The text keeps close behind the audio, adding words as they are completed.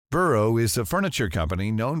Burrow is a furniture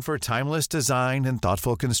company known for timeless design and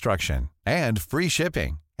thoughtful construction, and free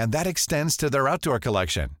shipping, and that extends to their outdoor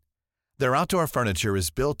collection. Their outdoor furniture is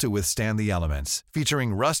built to withstand the elements,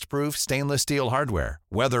 featuring rust-proof stainless steel hardware,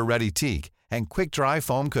 weather-ready teak, and quick-dry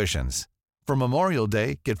foam cushions. For Memorial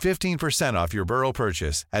Day, get 15% off your Burrow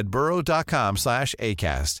purchase at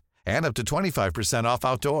burrow.com/acast, and up to 25% off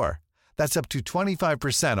outdoor. That's up to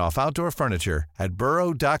 25% off outdoor furniture at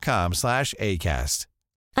burrow.com/acast.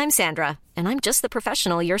 I'm Sandra, and I'm just the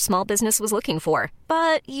professional your small business was looking for.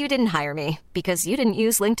 But you didn't hire me because you didn't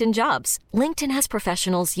use LinkedIn Jobs. LinkedIn has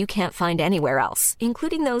professionals you can't find anywhere else,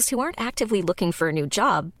 including those who aren't actively looking for a new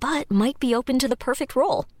job, but might be open to the perfect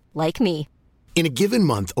role, like me. In a given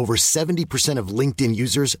month, over 70% of LinkedIn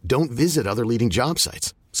users don't visit other leading job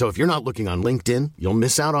sites. So if you're not looking on LinkedIn, you'll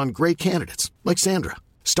miss out on great candidates like Sandra.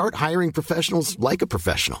 Start hiring professionals like a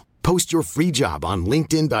professional. Post your free job on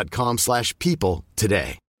linkedin.com/people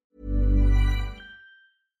today.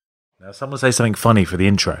 Now, someone say something funny for the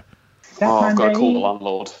intro. I've got to call the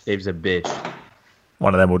landlord. Dave's a bitch.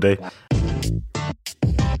 One of them will do.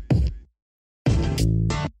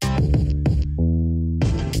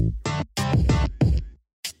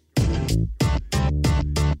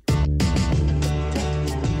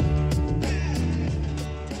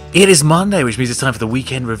 It is Monday, which means it's time for the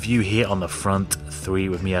weekend review here on the front three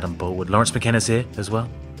with me, Adam Boltwood. Lawrence McKenna's here as well.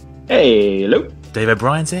 Hey, hello. Dave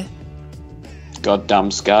O'Brien's here. Goddamn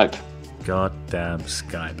Skype. Goddamn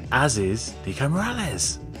Skype. As is Nico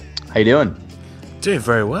Morales. How you doing? Doing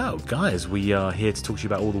very well, guys. We are here to talk to you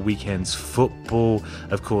about all the weekend's football.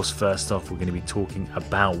 Of course, first off, we're going to be talking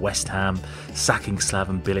about West Ham sacking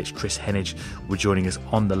Slaven Bilic. Chris Hennig will be joining us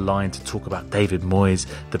on the line to talk about David Moyes,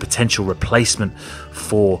 the potential replacement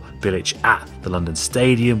for Bilic at the London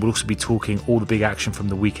Stadium. We'll also be talking all the big action from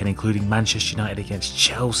the weekend, including Manchester United against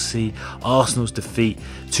Chelsea, Arsenal's defeat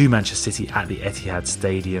to Manchester City at the Etihad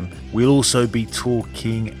Stadium. We'll also be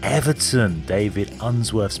talking Everton. David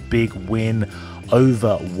Unsworth's big win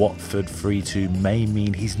over Watford 3-2 may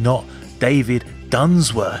mean he's not David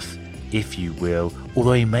Dunsworth, if you will,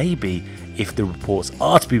 although he may be if the reports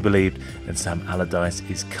are to be believed, and Sam Allardyce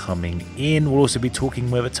is coming in. We'll also be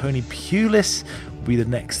talking whether Tony Pulis will be the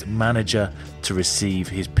next manager to receive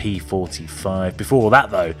his P45. Before all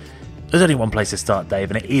that, though, there's only one place to start,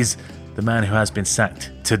 Dave, and it is the man who has been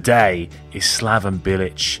sacked today is Slaven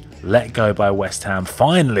Bilic, let go by West Ham,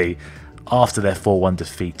 finally, after their 4-1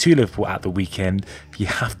 defeat to Liverpool at the weekend. You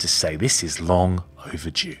have to say, this is long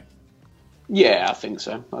overdue. Yeah, I think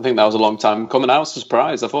so. I think that was a long time coming. I was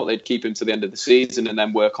surprised. I thought they'd keep him to the end of the season and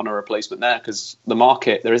then work on a replacement there, because the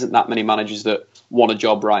market, there isn't that many managers that want a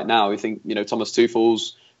job right now. You think, Thomas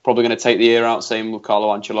Tuchel's probably going to take the year out, same with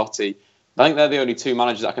Carlo Ancelotti. I think they're the only two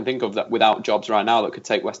managers I can think of that without jobs right now that could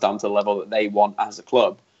take West Ham to the level that they want as a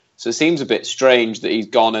club. So it seems a bit strange that he's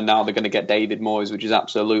gone and now they're going to get David Moyes, which is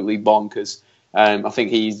absolutely bonkers. I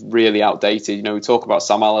think he's really outdated. We talk about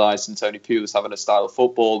Sam Allardyce and Tony Pulis having a style of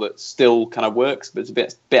football that still kind of works, but it's a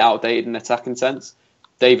bit outdated in attacking sense.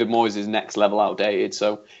 David Moyes is next level outdated,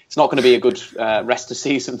 so it's not going to be a good rest of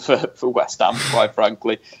season for West Ham, quite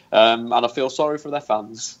frankly. And I feel sorry for their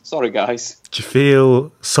fans. Sorry, guys. Do you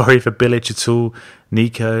feel sorry for Bilic at all,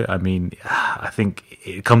 Nico? I mean, I think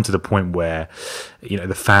it come to the point where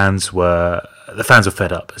the fans were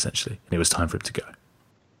fed up essentially, and it was time for him to go.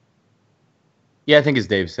 Yeah, I think as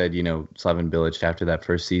Dave said, Slaven Bilic after that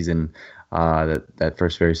first season, that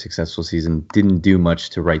first very successful season, didn't do much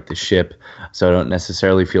to right the ship. So I don't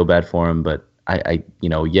necessarily feel bad for him, but I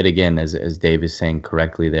yet again, as Dave is saying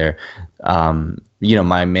correctly there,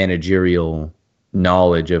 my managerial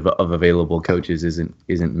knowledge of available coaches isn't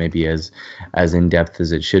maybe as in depth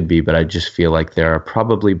as it should be, but I just feel like there are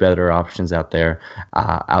probably better options out there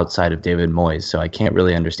outside of David Moyes. So I can't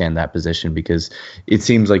really understand that position, because it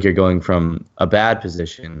seems like you're going from a bad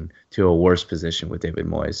position to a worse position with David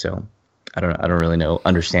Moyes. So I don't really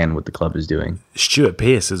understand what the club is doing. Stuart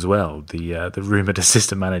Pearce as well, the rumoured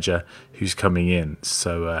assistant manager who's coming in.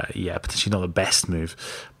 So potentially not the best move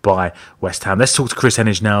by West Ham. Let's talk to Chris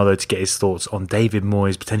Hennig now, though, to get his thoughts on David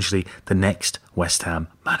Moyes, potentially the next West Ham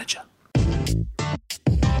manager.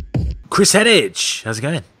 Chris Hennig, how's it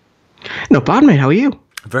going? Not bad, mate. How are you?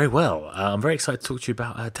 Very well. I'm very excited to talk to you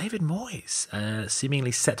about David Moyes,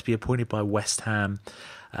 seemingly set to be appointed by West Ham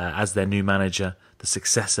as their new manager, the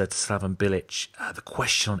successor to Slaven Bilic. The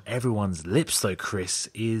question on everyone's lips, though, Chris,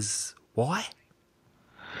 is why?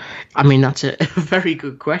 I mean, that's a very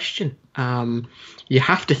good question. You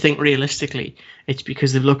have to think realistically. It's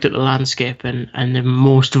because they've looked at the landscape and the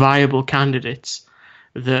most viable candidates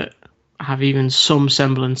that have even some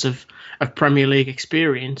semblance of Premier League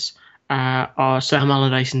experience are Sam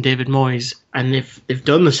Allardyce and David Moyes, and they've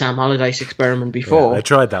done the Sam Allardyce experiment before. Yeah, they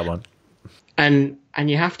tried that one, and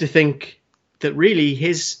you have to think that really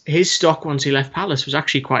his stock once he left Palace was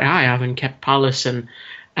actually quite high, having kept Palace and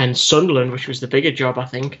Sunderland, which was the bigger job, I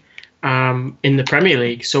think, in the Premier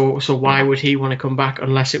League. So why would he want to come back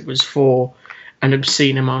unless it was for an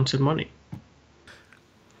obscene amount of money?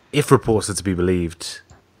 If reports are to be believed,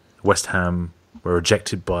 West Ham were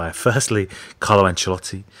rejected by, firstly, Carlo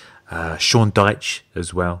Ancelotti, Sean Dyche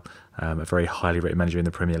as well, a very highly rated manager in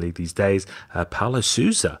the Premier League these days, Paulo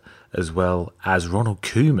Sousa, as well as Ronald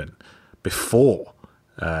Koeman, before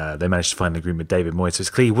they managed to find an agreement with David Moyes. So it's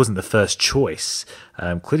clear he wasn't the first choice.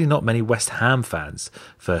 Clearly not many West Ham fans'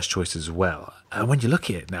 first choice as well. When you look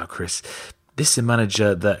at it now, Chris, this is a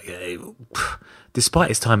manager that, despite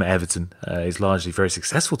his time at Everton, his largely very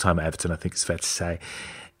successful time at Everton, I think it's fair to say,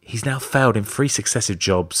 he's now failed in 3 successive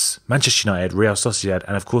jobs: Manchester United, Real Sociedad,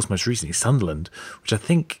 and of course most recently Sunderland, which I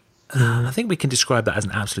think we can describe that as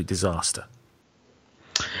an absolute disaster.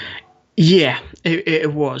 Yeah,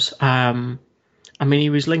 it was. I mean,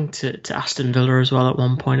 he was linked to Aston Villa as well at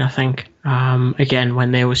one point, I think. Again,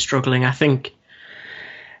 when they were struggling, I think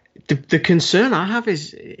the concern I have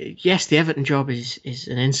is, yes, the Everton job is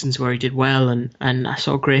an instance where he did well, and I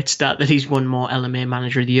saw a great stat that he's won more LMA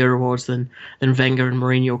Manager of the Year awards than Wenger and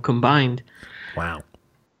Mourinho combined. Wow.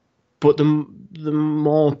 But the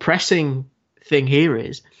more pressing thing here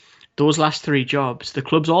is, those last 3 jobs, the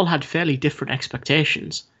clubs all had fairly different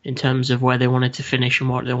expectations in terms of where they wanted to finish and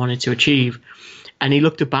what they wanted to achieve. And he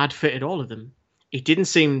looked a bad fit at all of them. He didn't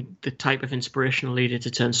seem the type of inspirational leader to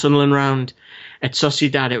turn Sunderland round. At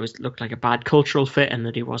Sociedad, it looked like a bad cultural fit, and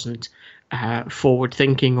that he wasn't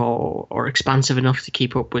forward-thinking or expansive enough to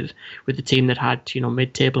keep up with the team that had,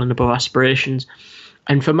 mid-table and above aspirations.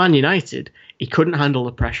 And for Man United, he couldn't handle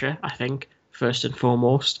the pressure, I think, first and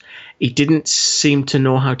foremost. He didn't seem to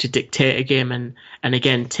know how to dictate a game and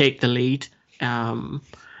again, take the lead,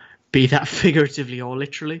 be that figuratively or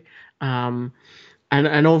literally. And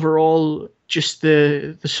overall, just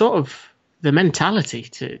the sort of the mentality,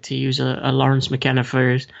 to use a Lawrence McKenna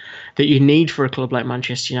phrase, that you need for a club like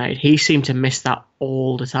Manchester United. He seemed to miss that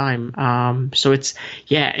all the time. So it's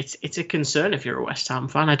a concern if you're a West Ham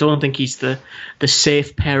fan. I don't think he's the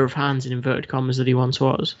safe pair of hands, in inverted commas, that he once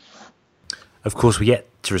was. Of course, we yet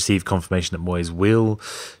to receive confirmation that Moyes will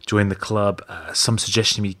join the club. Some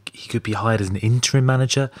suggestion he could be hired as an interim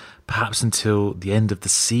manager, perhaps until the end of the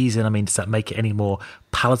season. I mean, does that make it any more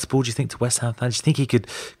palatable, do you think, to West Ham fans? Do you think he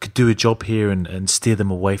could do a job here and steer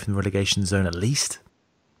them away from the relegation zone at least?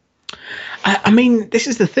 I mean, this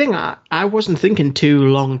is the thing. I wasn't thinking too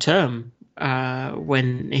long term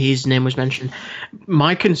when his name was mentioned.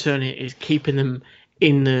 My concern is keeping them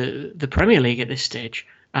in the Premier League at this stage.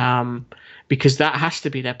 Because that has to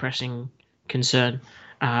be their pressing concern.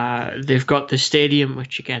 They've got the stadium,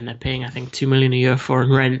 which again they're paying, I think, $2 million a year for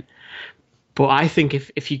in rent. But I think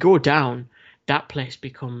if you go down, that place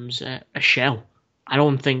becomes a shell. I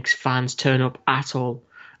don't think fans turn up at all.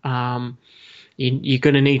 You're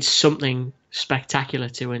going to need something spectacular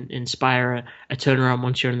to inspire a turnaround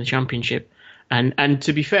once you're in the Championship. And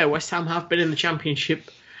to be fair, West Ham have been in the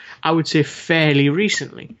Championship, I would say, fairly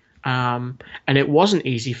recently. And it wasn't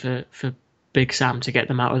easy for Big Sam to get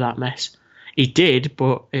them out of that mess. He did,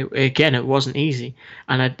 but it wasn't easy.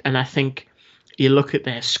 And I think you look at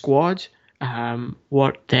their squad,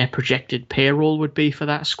 what their projected payroll would be for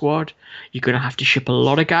that squad. You're going to have to ship a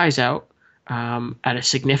lot of guys out at a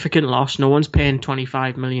significant loss. No one's paying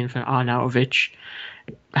 $25 million for Arnautovic.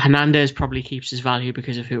 Hernandez probably keeps his value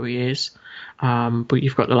because of who he is. But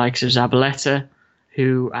you've got the likes of Zabaleta,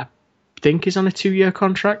 who I think is on a 2-year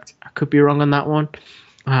contract. I could be wrong on that one.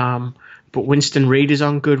 But Winston Reid is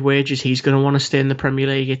on good wages. He's going to want to stay in the Premier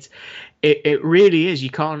League. It really is. You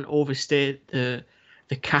can't overstate the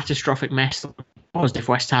catastrophic mess that was if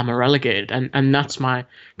West Ham are relegated. And that's my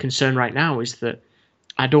concern right now, is that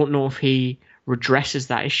I don't know if he redresses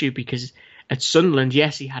that issue, because at Sunderland,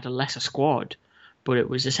 yes, he had a lesser squad, but it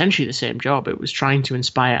was essentially the same job. It was trying to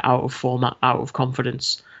inspire out of format, out of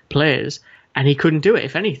confidence players, and he couldn't do it.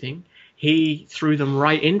 If anything, he threw them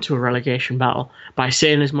right into a relegation battle by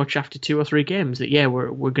saying as much after 2 or 3 games that,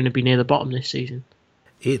 we're going to be near the bottom this season.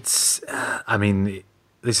 It's, this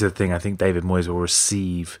is the thing. I think David Moyes will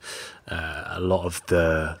receive a lot of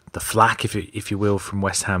the flack, if you will, from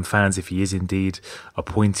West Ham fans if he is indeed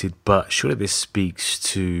appointed. But surely this speaks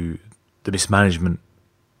to the mismanagement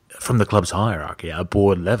from the club's hierarchy at a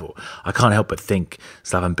board level. I can't help but think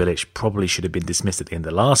Slaven Bilic probably should have been dismissed at the end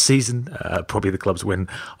of last season. Probably the club's win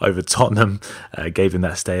over Tottenham gave him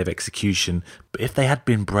that stay of execution. But if they had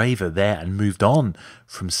been braver there and moved on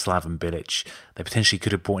from Slaven Bilic, they potentially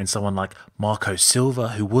could have brought in someone like Marco Silva,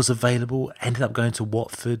 who was available, ended up going to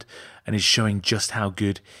Watford and is showing just how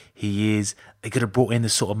good he is. They could have brought in the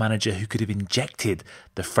sort of manager who could have injected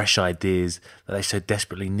the fresh ideas that they so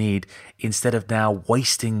desperately need, instead of now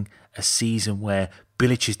wasting a season where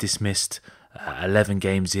Bilic is dismissed 11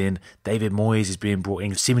 games in. David Moyes is being brought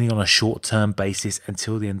in seemingly on a short-term basis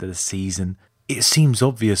until the end of the season. It seems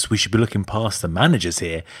obvious we should be looking past the managers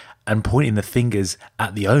here and pointing the fingers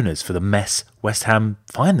at the owners for the mess West Ham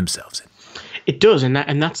find themselves in. It does, and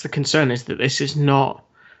that's the concern, is that this is not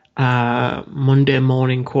Monday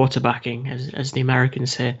morning quarterbacking, as the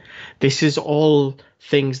Americans say. This is all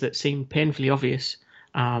things that seemed painfully obvious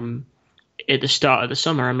at the start of the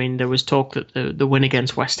summer. I mean, there was talk that the win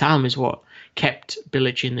against West Ham is what kept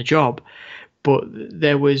Bilic in the job, but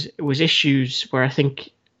there was issues where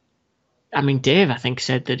Dave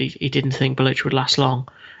said that he didn't think Bilic would last long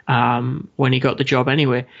when he got the job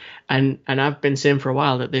anyway, and I've been saying for a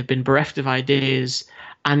while that they've been bereft of ideas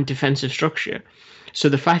and defensive structure. So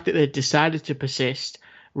the fact that they decided to persist,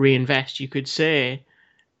 reinvest, you could say,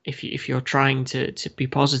 if you're trying to be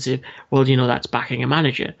positive, well, that's backing a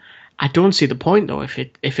manager. I don't see the point, though, if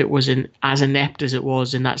it was as inept as it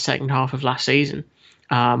was in that second half of last season,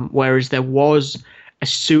 whereas there was a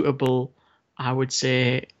suitable, I would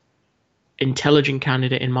say, intelligent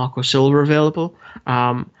candidate in Marco Silva available.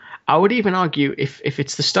 I would even argue if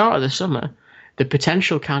it's the start of the summer, the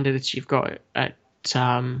potential candidates you've got at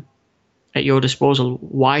your disposal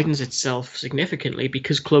widens itself significantly,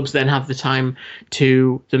 because clubs then have the time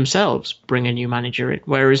to themselves bring a new manager in.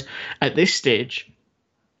 Whereas at this stage,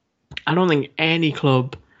 I don't think any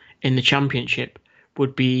club in the Championship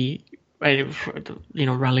would be,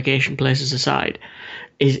 relegation places aside,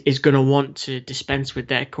 is going to want to dispense with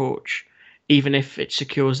their coach, even if it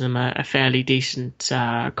secures them a fairly decent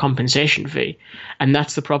compensation fee. And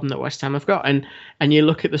that's the problem that West Ham have got. And you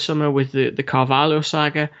look at the summer with the Carvalho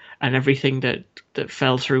saga and everything that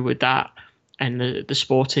fell through with that, and the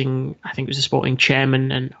Sporting, I think it was the Sporting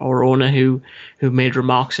chairman or owner who made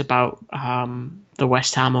remarks about the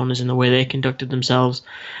West Ham owners and the way they conducted themselves,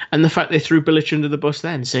 and the fact they threw Bilic under the bus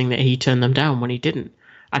then, saying that he turned them down when he didn't.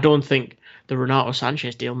 I don't think the Renato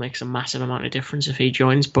Sanchez deal makes a massive amount of difference if he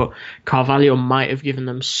joins, but Carvalho might have given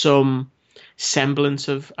them some semblance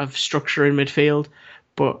of structure in midfield.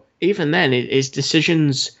 But even then, his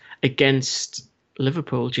decisions against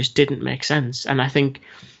Liverpool just didn't make sense. And I think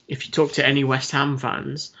if you talk to any West Ham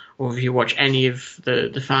fans, or if you watch any of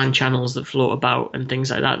the fan channels that float about and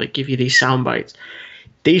things like that give you these sound bites,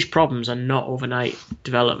 these problems are not overnight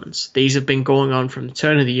developments. These have been going on from the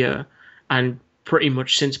turn of the year, and pretty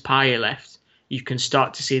much since Payet left, you can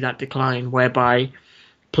start to see that decline, whereby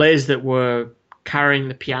players that were carrying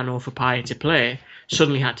the piano for Payet to play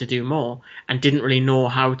suddenly had to do more and didn't really know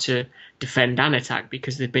how to defend and attack,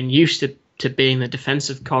 because they've been used to being the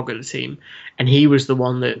defensive cog of the team, and he was the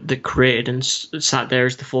one that created and sat there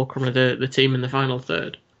as the fulcrum of the team in the final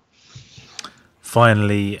third.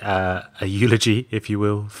 Finally, a eulogy, if you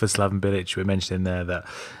will, for Slaven Bilic. We mentioned in there that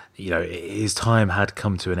his time had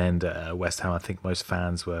come to an end at West Ham. I think most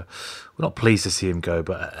fans were not pleased to see him go,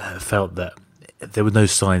 but felt that there were no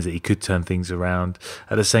signs that he could turn things around.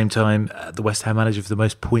 At the same time, the West Ham manager for the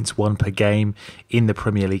most points won per game in the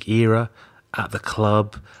Premier League era at the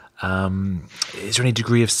club. Is there any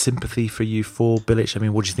degree of sympathy for you for Bilic? I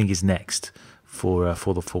mean, what do you think is next for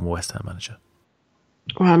the former West Ham manager?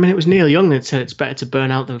 Well, I mean, it was Neil Young that said it's better to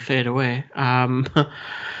burn out than fade away.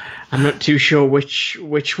 I'm not too sure which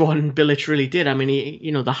one Bilic really did. I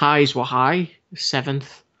mean, the highs were high.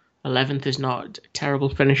 7th, 11th is not a terrible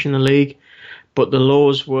finish in the league, but the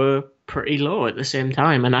lows were pretty low at the same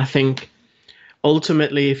time. And I think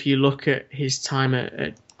ultimately, if you look at his time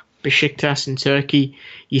at Besiktas in Turkey,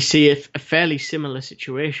 you see a fairly similar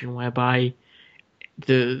situation, whereby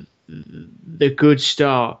the good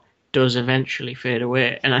start does eventually fade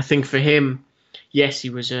away. And I think for him, yes, he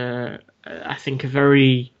was a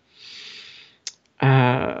very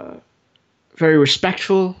very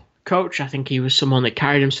respectful coach. I think he was someone that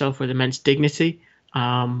carried himself with immense dignity.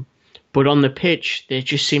 But on the pitch, they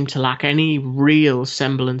just seemed to lack any real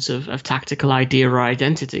semblance of tactical idea or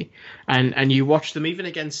identity. And you watch them even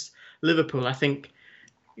against Liverpool. I think,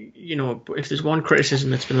 if there's one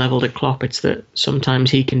criticism that's been levelled at Klopp, it's that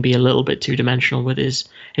sometimes he can be a little bit two-dimensional with his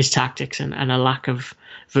tactics and a lack of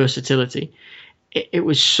versatility. it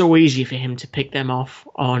was so easy for him to pick them off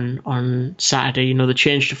on Saturday. You know, the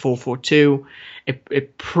change to 4-4-2,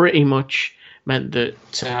 it pretty much meant that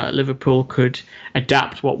Liverpool could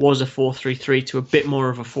adapt what was a 4-3-3 to a bit more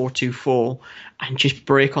of a 4-2-4 and just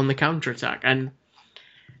break on the counter-attack. And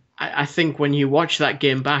I think when you watch that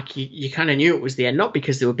game back, you kind of knew it was the end, not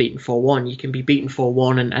because they were beaten 4-1. You can be beaten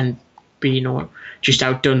 4-1 and be, you know, just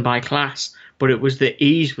outdone by class. But it was the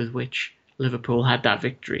ease with which Liverpool had that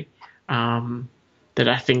victory that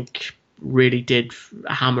I think really did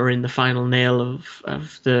hammer in the final nail of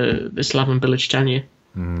the Slaven Bilic tenure.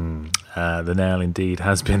 The nail indeed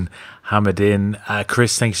has been hammered in.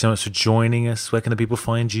 Chris, thank you so much for joining us. Where can the people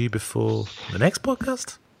find you before the next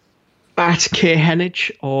podcast? At K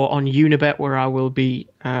Henich or on Unibet, where I will be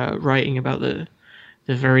writing about the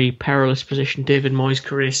very perilous position David Moyes'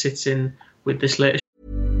 career sits in with this latest.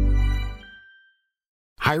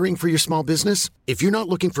 Hiring for your small business? If you're not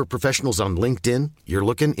looking for professionals on LinkedIn, you're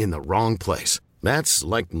looking in the wrong place. That's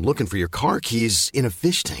like looking for your car keys in a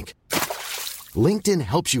fish tank. LinkedIn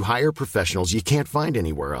helps you hire professionals you can't find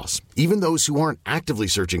anywhere else, even those who aren't actively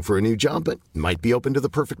searching for a new job but might be open to the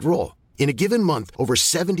perfect role. In a given month, over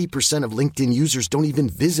 70% of LinkedIn users don't even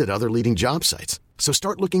visit other leading job sites. So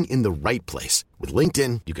start looking in the right place. With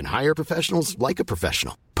LinkedIn, you can hire professionals like a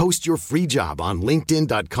professional. Post your free job on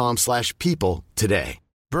linkedin.com/people today.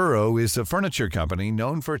 Burrow is a furniture company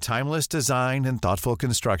known for timeless design and thoughtful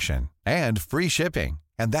construction and free shipping,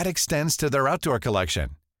 and that extends to their outdoor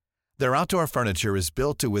collection. Their outdoor furniture is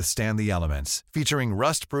built to withstand the elements, featuring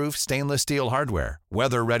rust-proof stainless steel hardware,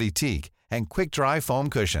 weather-ready teak, and quick-dry foam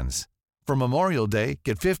cushions. For Memorial Day,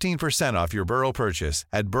 get 15% off your Burrow purchase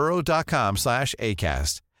at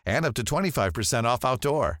burrow.com/acast and up to 25% off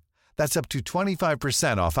outdoor. That's up to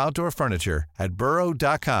 25% off outdoor furniture at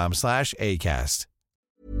burrow.com/acast.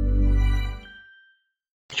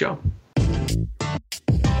 Joe.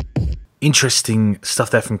 Interesting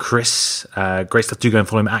stuff there from Chris. Great stuff. Do go and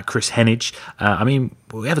follow him at Chris Henich. I mean,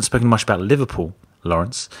 we haven't spoken much about Liverpool,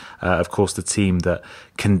 Lawrence. Of course, the team that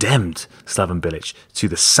condemned Slaven Bilic to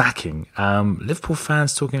the sacking. Liverpool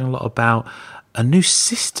fans talking a lot about a new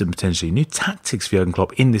system, potentially, new tactics for Jurgen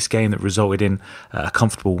Klopp in this game that resulted in a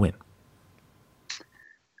comfortable win. Do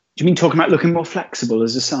you mean talking about looking more flexible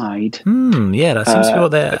as a side? Yeah, that seems to be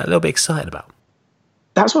what they're a little bit excited about.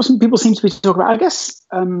 That's what some people seem to be talking about. I guess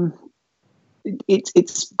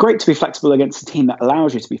it's great to be flexible against a team that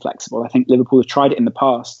allows you to be flexible. I think Liverpool have tried it in the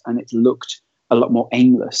past and it's looked a lot more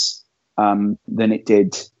aimless than it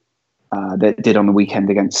did on the weekend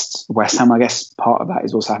against West Ham. I guess part of that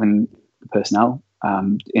is also having the personnel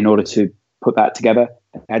in order to put that together.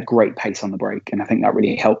 They had great pace on the break, and I think that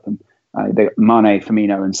really helped them. Mane,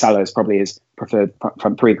 Firmino, and Salah is probably his preferred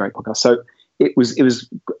front three great podcast. So it was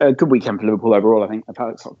a good weekend for Liverpool overall. I think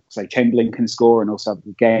say Chamberlain can score and also have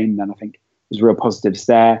the game. Then I think there's real positives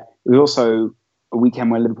there. It was also a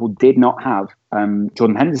weekend where Liverpool did not have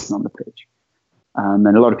Jordan Henderson on the pitch. And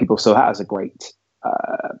a lot of people saw that as a great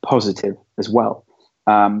positive as well.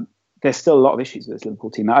 There's still a lot of issues with this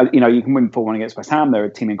Liverpool team. You can win 4-1 against West Ham. They're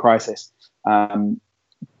a team in crisis.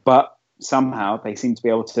 But somehow they seem to be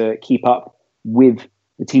able to keep up with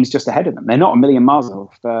the teams just ahead of them. They're not a million miles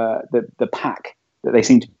off the pack that they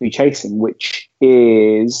seem to be chasing, which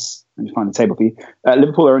is, let me find the table for you.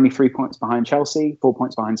 Liverpool are only 3 points behind Chelsea, 4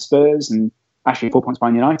 points behind Spurs, and actually 4 points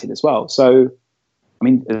behind United as well. So, I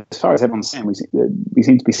mean, as far as everyone's saying, we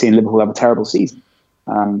seem to be seeing Liverpool have a terrible season.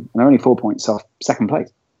 And they're only 4 points off second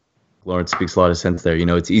place. Lawrence speaks a lot of sense there.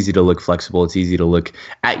 It's easy to look flexible. It's easy to look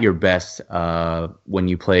at your best when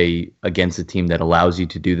you play against a team that allows you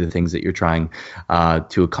to do the things that you're trying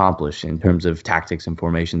to accomplish in terms of tactics and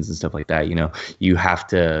formations and stuff like that. You have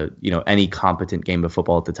to, any competent game of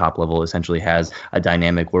football at the top level essentially has a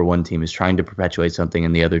dynamic where one team is trying to perpetuate something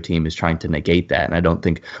and the other team is trying to negate that. And I don't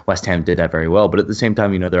think West Ham did that very well. But at the same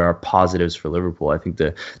time, there are positives for Liverpool. I think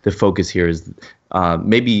the focus here is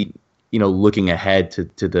maybe looking ahead to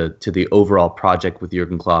the overall project with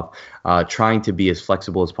Jurgen Klopp, trying to be as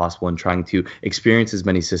flexible as possible and trying to experience as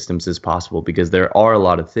many systems as possible, because there are a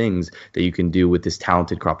lot of things that you can do with this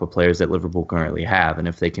talented crop of players that Liverpool currently have. And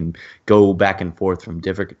if they can go back and forth from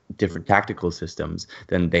different tactical systems,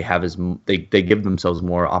 then they give themselves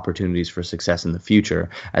more opportunities for success in the future,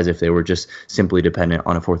 as if they were just simply dependent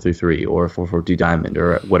on a 4-3-3 or a 4-4-2 diamond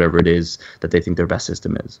or whatever it is that they think their best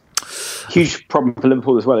system is. Huge problem for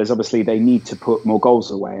Liverpool as well is obviously they need to put more goals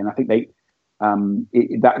away, and I think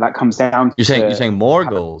that comes down to you're saying more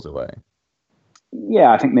goals away.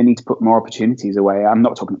 Yeah, I think they need to put more opportunities away. I'm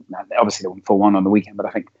not talking, obviously they won 4-1 on the weekend, but I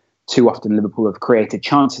think too often Liverpool have created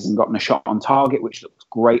chances and gotten a shot on target, which looks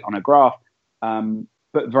great on a graph,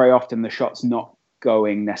 but very often the shot's not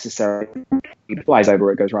going necessarily. It flies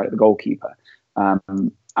over, it goes right at the goalkeeper.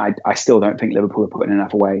 I still don't think Liverpool are putting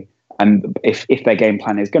enough away. And if their game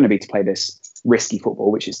plan is going to be to play this risky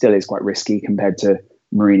football, which it still is quite risky compared to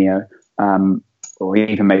Mourinho, or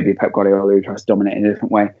even maybe Pep Guardiola, who tries to dominate in a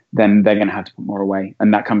different way, then they're going to have to put more away.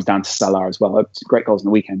 And that comes down to Salah as well. It's great goals in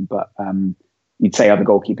the weekend, but you'd say other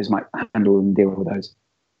goalkeepers might handle and deal with those.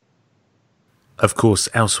 Of course,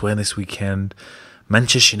 elsewhere this weekend,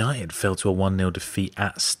 Manchester United fell to a 1-0 defeat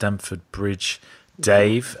at Stamford Bridge.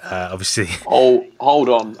 Dave, obviously... Oh, hold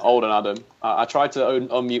on, Adam. I tried to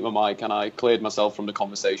unmute my mic and I cleared myself from the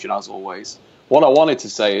conversation, as always. What I wanted to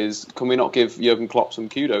say is, can we not give Jurgen Klopp some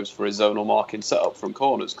kudos for his zonal marking setup from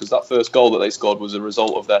corners? Because that first goal that they scored was a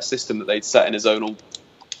result of their system that they'd set in a zonal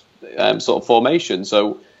sort of formation.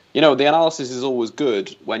 So, the analysis is always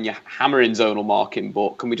good when you're hammering zonal marking,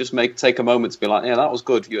 but can we just take a moment to be like, yeah, that was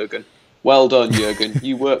good, Jurgen. Well done, Jurgen.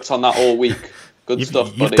 You worked on that all week. Good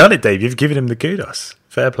stuff, buddy. You've done it, Dave. You've given him the kudos.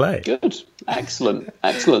 Fair play. Good. Excellent.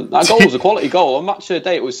 That goal was a quality goal. On match of the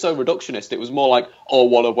day, it was so reductionist. It was more like, oh,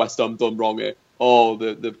 what have West Ham done wrong here? Oh,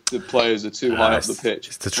 the players are too high up the pitch.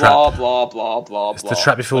 It's the trap. Blah, blah, blah, blah, it's the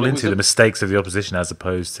trap you fall into, the mistakes of the opposition as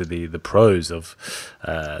opposed to the pros of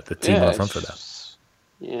the team on front for that.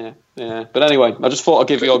 Yeah. But anyway, I just thought I'd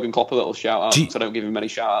give Jurgen Klopp a little shout-out, because I don't give him many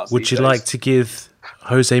shout-outs. Would you like to give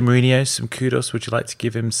Jose Mourinho some kudos? Would you like to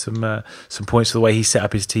give him some points for the way he set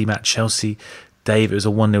up his team at Chelsea? Dave, it was a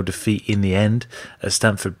 1-0 defeat in the end at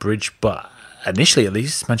Stamford Bridge, but initially at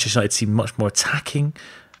least, Manchester United seemed much more attacking.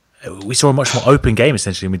 We saw a much more open game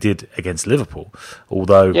essentially than we did against Liverpool,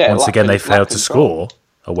 although once again they failed to score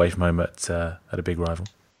away from home at a big rival.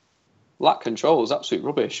 Lack control is absolute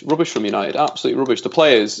rubbish. Rubbish from United, absolute rubbish. The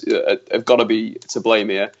players have got to be to blame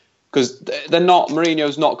here, because they're not.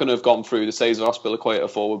 Mourinho's not going to have gone through the Cesar Azpilicueta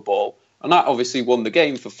forward ball, and that obviously won the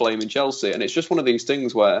game for flaming Chelsea. And it's just one of these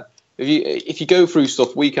things where if you go through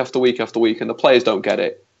stuff week after week after week and the players don't get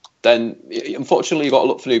it, then unfortunately you've got to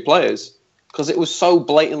look for new players, because it was so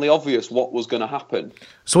blatantly obvious what was going to happen.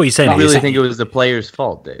 So what are you saying? I really think it was the players'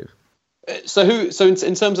 fault, Dave. So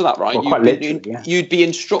in terms of that, right? Well, you'd be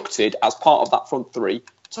instructed as part of that front three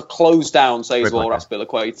to close down Cesar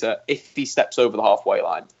Azpilicueta if he steps over the halfway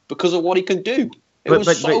line, because of what he can do. It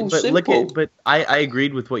was so simple. But I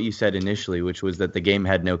agreed with what you said initially, which was that the game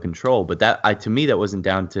had no control. But to me, that wasn't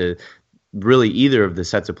down to really either of the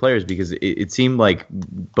sets of players, because it seemed like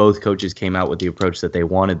both coaches came out with the approach that they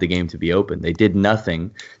wanted the game to be open. They did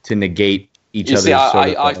nothing to negate each other's.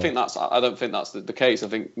 I don't think that's the case. I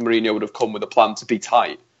think Mourinho would have come with a plan to be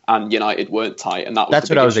tight, and United weren't tight, and that's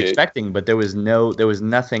what I was expecting. But there was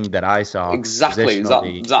nothing that I saw. Exactly.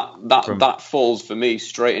 That falls for me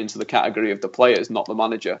straight into the category of the players, not the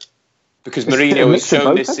manager, because Mourinho has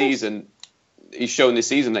shown this season. He's shown this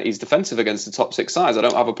season that he's defensive against the top six sides. I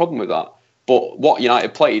don't have a problem with that. But what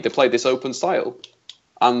United played, they played this open style,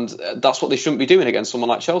 and that's what they shouldn't be doing against someone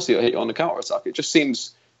like Chelsea that hit you on the counter attack. It just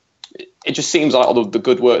seems like all the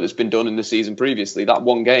good work that's been done in the season previously, that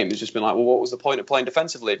one game has just been like, well, what was the point of playing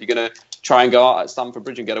defensively if you're going to try and go out at Stamford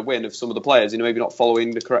Bridge and get a win if some of the players, maybe not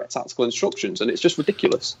following the correct tactical instructions? And it's just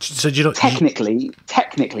ridiculous. So technically,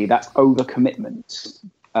 that's overcommitment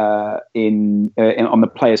on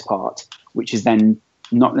the players' part, which is then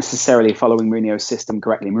not necessarily following Mourinho's system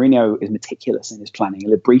correctly. Mourinho is meticulous in his planning.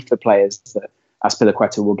 He'll brief the players that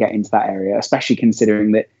Azpilicueta will get into that area, especially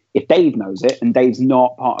considering that if Dave knows it, and Dave's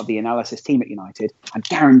not part of the analysis team at United, I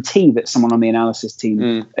guarantee that someone on the analysis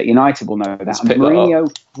team at United will know that. And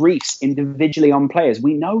Mourinho briefs individually on players.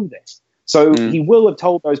 We know this. So he will have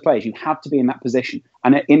told those players, you have to be in that position.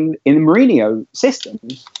 And in the Mourinho system,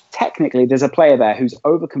 technically there's a player there who's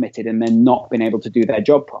overcommitted and then not been able to do their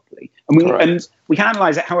job properly. And we can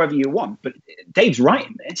analyse it however you want, but Dave's right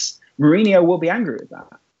in this. Mourinho will be angry with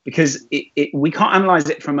that, because we can't analyse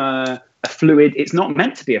it from a fluid. It's not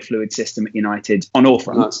meant to be a fluid system at United on all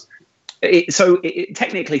fronts.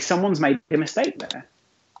 Technically, someone's made a mistake there.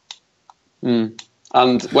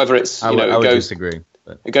 And whether it's I would disagree.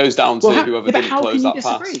 But it goes down to whoever didn't close that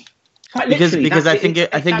pass. Because I think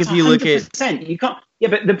if you look at you can't. Yeah,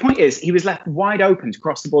 but the point is, he was left wide open to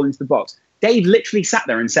cross the ball into the box. Dave literally sat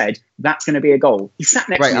there and said, "That's going to be a goal." He sat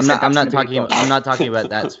next to me. I'm not talking about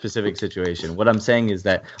that specific situation. What I'm saying is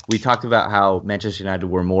that we talked about how Manchester United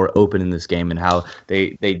were more open in this game and how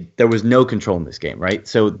there was no control in this game, right?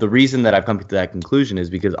 So the reason that I've come to that conclusion is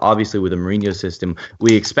because obviously with a Mourinho system,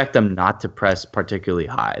 we expect them not to press particularly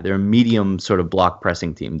high. They're a medium sort of block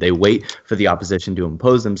pressing team. They wait for the opposition to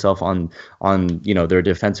impose themselves on their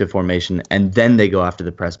defensive formation, and then they go after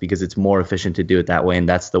the press because it's more efficient to do it that way, and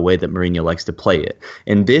that's the way that Mourinho likes to play it.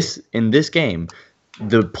 In this game,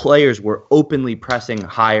 the players were openly pressing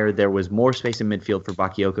higher. There was more space in midfield for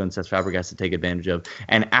Bakayoko and Cesc Fabregas to take advantage of.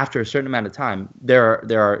 And after a certain amount of time, there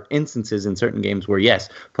are instances in certain games where, yes,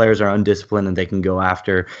 players are undisciplined and they can go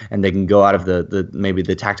after and they can go out of the maybe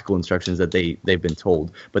the tactical instructions that they've been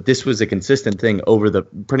told. But this was a consistent thing over the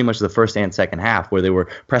pretty much the first and second half where they were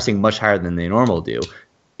pressing much higher than they normally do.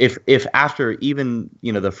 If after even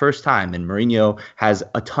the first time, and Mourinho has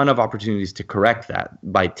a ton of opportunities to correct that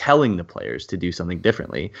by telling the players to do something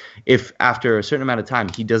differently, if after a certain amount of time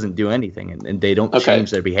he doesn't do anything and they don't change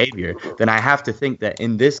their behavior, then I have to think that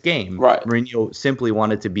in this game, Mourinho simply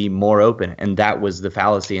wanted to be more open, and that was the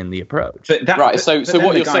fallacy in the approach. So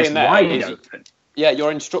what you're saying there is,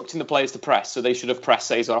 you're instructing the players to press, so they should have pressed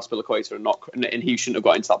Cesar Azpilicueta and he shouldn't have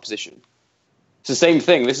got into that position. It's the same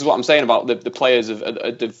thing. This is what I'm saying about the players have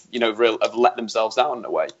let themselves down in a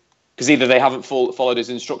way, because either they haven't followed his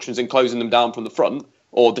instructions in closing them down from the front,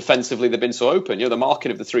 or defensively they've been so open. The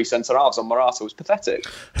marking of the three centre halves on Morata was pathetic.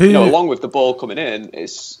 Along with the ball coming in,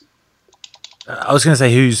 it's. I was going to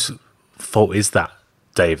say, whose fault is that,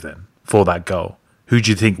 Dave? Then for that goal, who do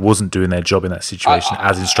you think wasn't doing their job in that situation,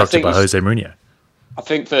 as instructed by Jose Mourinho? I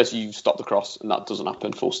think first you stop the cross, and that doesn't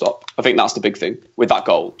happen, full stop. I think that's the big thing with that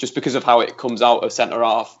goal, just because of how it comes out of centre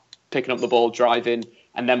half, picking up the ball, driving,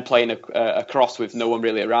 and then playing a cross with no one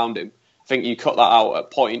really around him. I think you cut that out at a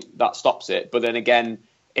point, that stops it. But then again,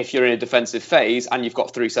 if you're in a defensive phase and you've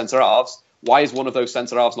got three centre halves, why is one of those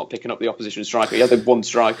centre halves not picking up the opposition striker? You have the one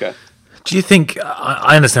striker. Do you think,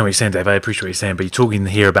 I understand what you're saying, Dave, I appreciate what you're saying, but you're talking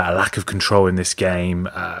here about a lack of control in this game.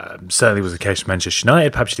 Certainly was the case for Manchester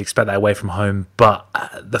United. Perhaps you'd expect that away from home, but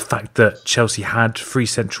the fact that Chelsea had three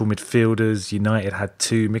central midfielders, United had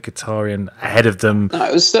two, Mkhitaryan ahead of them. No,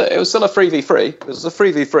 it was still a 3v3. It was a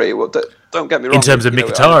 3v3. Well, don't get me wrong. In terms of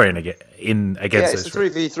Mkhitaryan against it's a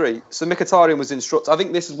 3v3. So Mkhitaryan was instructed. I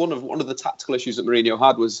think this is one of the tactical issues that Mourinho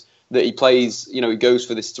had, was that he plays, he goes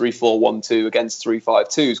for this 3-4-1-2 against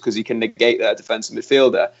 3-5-2s because he can negate their defensive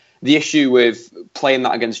midfielder. The issue with playing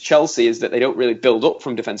that against Chelsea is that they don't really build up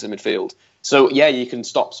from defensive midfield. So, you can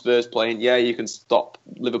stop Spurs playing. You can stop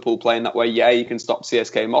Liverpool playing that way. You can stop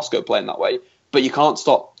CSK Moscow playing that way. But you can't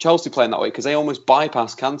stop Chelsea playing that way because they almost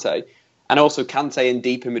bypass Kante. And also Kante in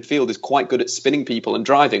deep in midfield is quite good at spinning people and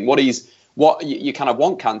driving. What you kind of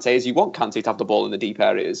want Kante is you want Kante to have the ball in the deep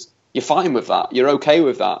areas. You're fine with that. You're okay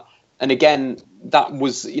with that. And again, that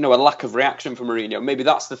was, a lack of reaction from Mourinho. Maybe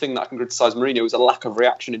that's the thing that I can criticise Mourinho, is a lack of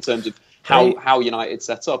reaction in terms of how United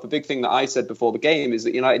set up. A big thing that I said before the game is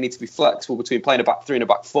that United need to be flexible between playing a back three and a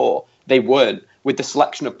back four. They weren't. With the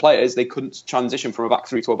selection of players, they couldn't transition from a back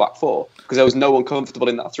three to a back four because there was no one comfortable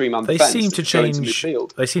in that three-man defence. They seem to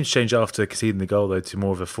change after conceding the goal, though, to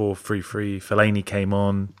more of a 4-3-3. Fellaini came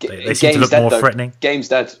on. They seem to look more threatening. Game's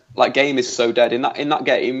dead. Game is so dead. In that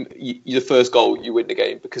game, the first goal, you win the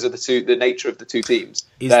game because of the nature of the two teams.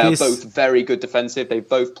 They're both very good defensive. They're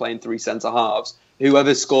both playing three centre halves.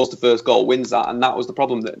 Whoever scores the first goal wins that, and that was the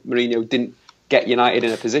problem, that Mourinho didn't get United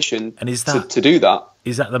in a position to do that.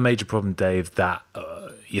 Is that the major problem, Dave, that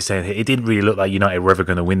you're saying it didn't really look like United were ever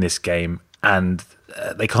going to win this game, and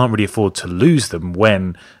they can't really afford to lose them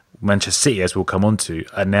when Manchester City, as we'll come on to,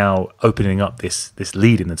 are now opening up this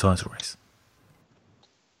lead in the title race?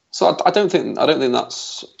 So I think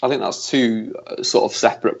that's two sort of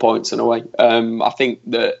separate points in a way. I think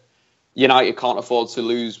that United can't afford to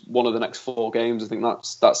lose one of the next four games. I think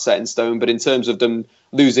that's set in stone. But in terms of them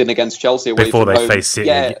losing against Chelsea away before from they home, face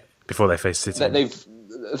City, I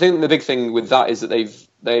think the big thing with that is that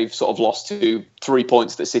they've sort of lost to 3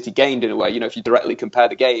 points that City gained in a way. If you directly compare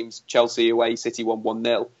the games, Chelsea away, City won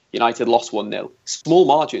 1-0, United lost 1-0. Small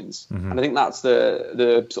margins, and I think that's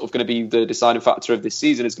the sort of going to be the deciding factor of this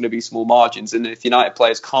season, is going to be small margins. And if United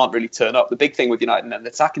players can't really turn up, the big thing with United in an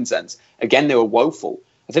attacking sense, again, they were woeful.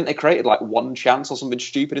 I think they created one chance or something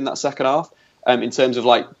stupid in that second half. In terms of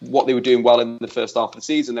what they were doing well in the first half of the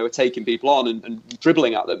season, they were taking people on and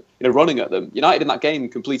dribbling at them, running at them. United in that game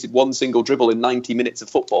completed one single dribble in 90 minutes of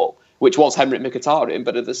football, which was Henrik Mkhitaryan.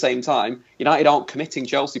 But at the same time, United aren't committing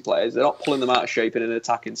Chelsea players; they're not pulling them out of shape in an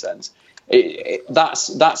attacking sense.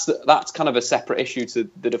 That's kind of a separate issue to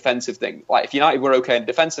the defensive thing. If United were okay in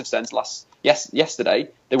defensive sense yesterday,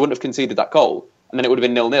 they wouldn't have conceded that goal. And then it would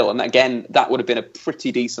have been 0-0. And again, that would have been a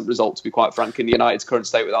pretty decent result, to be quite frank, in United's current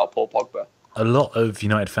state without Paul Pogba. A lot of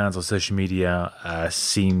United fans on social media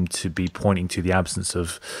seem to be pointing to the absence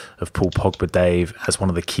of Paul Pogba, Dave, as one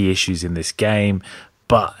of the key issues in this game.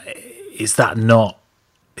 But is that not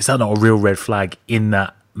a real red flag, in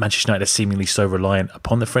that Manchester United are seemingly so reliant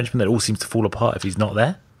upon the Frenchman that it all seems to fall apart if he's not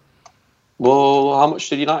there? Well, how much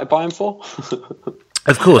did United buy him for?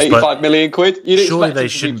 Of course, 85 million quid. You'd surely expect they it to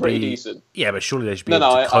shouldn't be pretty be decent. Yeah, but surely they should be No, able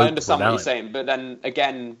no, to cope I understand what you're without it. saying, but then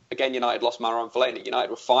again, United lost Marouane Fellaini. United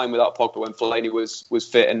were fine without Pogba when Fellaini was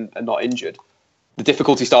fit and not injured. The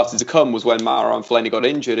difficulty started to come was when Marouane Fellaini got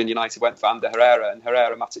injured and United went for Ander Herrera, and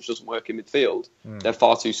Matic doesn't work in midfield. They're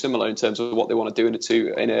far too similar in terms of what they want to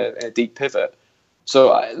do in a deep pivot.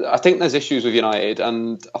 So I think there's issues with United,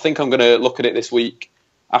 and I think I'm going to look at it this week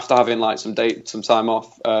after having like some time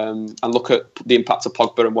off, and look at the impact of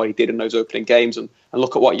Pogba and what he did in those opening games, and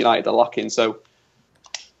look at what United are lacking. So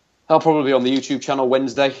I'll probably be on the YouTube channel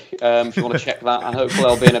Wednesday if you want to check that, and hopefully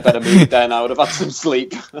I'll be in a better mood then. I would have had some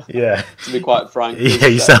sleep. Yeah, to be quite frank. Yeah,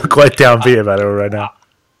 you sound quite downbeat about it right now.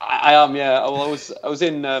 I am, yeah. Well, I was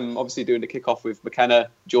in obviously doing the kickoff with McKenna,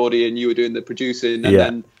 Geordie, and you were doing the producing,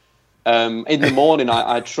 and then in the morning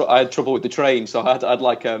I had trouble with the train, so I had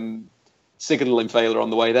like signalling failure on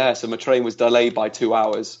the way there, so my train was delayed by 2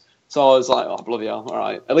 hours. So I was like, oh bloody hell! All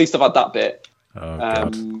right, at least I've had that bit.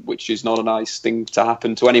 Which is not a nice thing to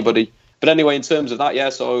happen to anybody. But anyway, in terms of that, yeah,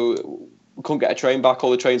 so we couldn't get a train back. All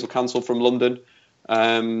the trains were cancelled from London.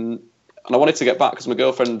 And I wanted to get back because my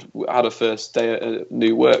girlfriend had her first day at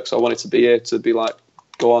new work. So I wanted to be here to be like,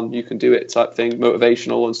 go on, you can do it type thing,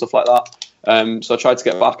 motivational and stuff like that. So I tried to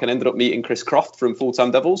get back and ended up meeting Chris Croft from Full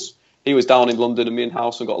Time Devils. He was down in London and me in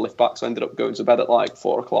house and got a lift back. So I ended up going to bed at like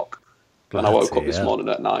 4 o'clock. And I woke up this morning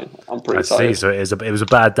at 9. I'm pretty tired. So it was a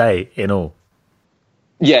bad day in all.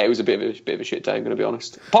 Yeah, it was a bit of a shit day, I'm going to be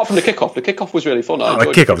honest. Apart from the kickoff was really fun. The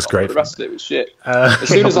kickoff was great. The rest of it was shit. As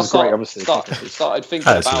soon as I started thinking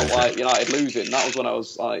about like United losing, that was when I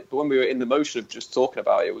was like. But when we were in the motion of just talking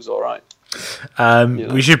about it, it was all right.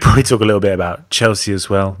 We should probably talk a little bit about Chelsea as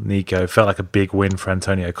well. Nico, felt like a big win for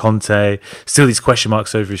Antonio Conte. Still these question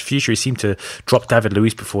marks over his future. He seemed to drop David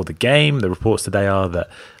Luiz before the game. The reports today are that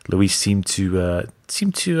Luiz seemed to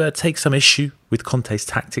take some issue with Conte's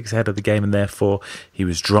tactics ahead of the game, and therefore he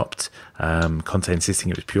was dropped. Conte insisting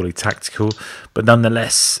it was purely tactical, but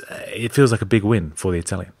nonetheless, it feels like a big win for the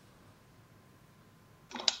Italian.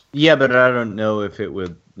 Yeah, but I don't know if it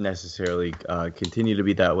would necessarily continue to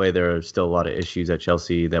be that way. There are still a lot of issues at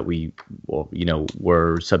Chelsea that we,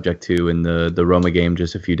 were subject to in the Roma game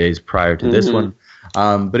just a few days prior to this one.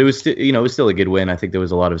 But it was still a good win. I think there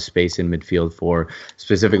was a lot of space in midfield for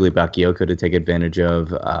specifically Bakayoko to take advantage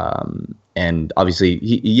of. And obviously,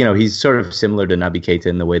 he's sort of similar to Naby Keita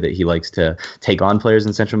in the way that he likes to take on players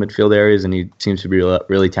in central midfield areas, and he seems to be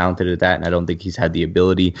really talented at that. And I don't think he's had the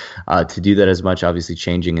ability to do that as much. Obviously,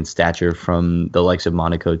 changing in stature from the likes of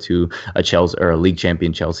Monaco to a Chelsea or a league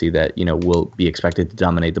champion Chelsea that will be expected to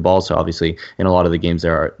dominate the ball. So obviously, in a lot of the games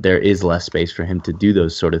there is less space for him to do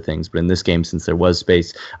those sort of things. But in this game, since there was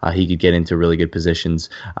space, he could get into really good positions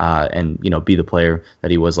and be the player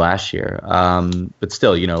that he was last year. But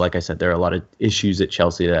still, like I said, there are a lot of issues at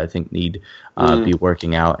Chelsea that I think need be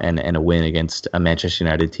working out, and a win against a Manchester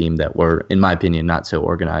United team that were, in my opinion, not so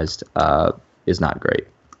organized is not great.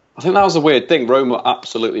 I think that was a weird thing. Roma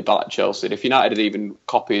absolutely backed Chelsea. If United had even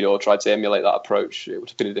copied or tried to emulate that approach, it would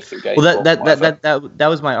have been a different game. Well, that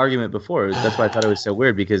was my argument before. That's why I thought it was so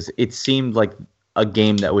weird, because it seemed like a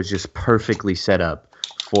game that was just perfectly set up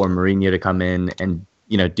for Mourinho to come in and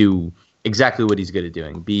do exactly what he's good at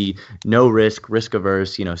doing. Be no risk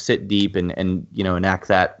averse, sit deep and enact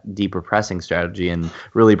that deeper pressing strategy and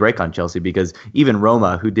really break on Chelsea, because even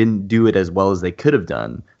Roma, who didn't do it as well as they could have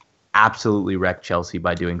done, absolutely wrecked Chelsea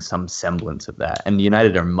by doing some semblance of that. And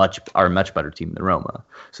United are a much better team than Roma.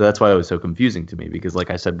 So that's why it was so confusing to me, because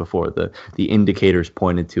like I said before, the indicators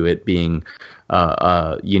pointed to it being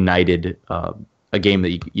United, a game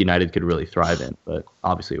that United could really thrive in, but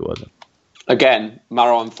obviously it wasn't. Again,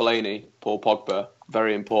 Marouane Fellaini, Paul Pogba,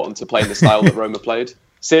 very important to play in the style that Roma played.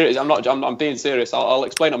 Serious, I'm being serious. I'll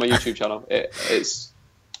explain on my YouTube channel.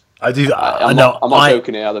 I'm not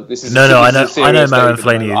joking here. This is I know Marouane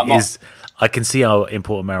Fellaini is. I can see how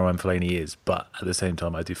important Marouane Fellaini is, but at the same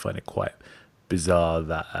time, I do find it quite bizarre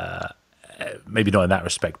that maybe not in that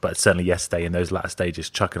respect, but certainly yesterday in those latter stages,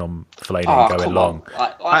 chucking on Fellaini and going long.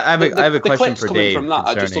 I have a question for Dave from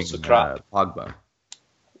that, concerning Pogba.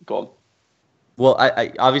 Go on. Well,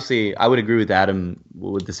 I obviously would agree with Adam,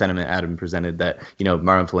 with the sentiment Adam presented, that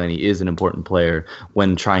Marouane Fellaini is an important player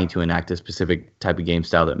when trying to enact a specific type of game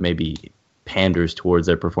style that maybe panders towards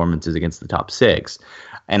their performances against the top six.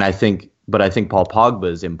 And I think Paul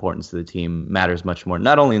Pogba's importance to the team matters much more,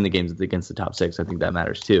 not only in the games against the top six, I think that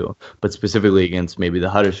matters too, but specifically against maybe the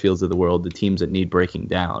Huddersfields of the world, the teams that need breaking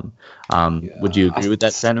down. Would you agree with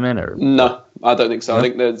that sentiment? Or no, I don't think so. No? I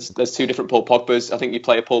think there's two different Paul Pogbas. I think you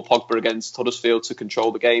play a Paul Pogba against Huddersfield to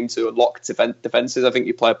control the game, to unlock defences. I think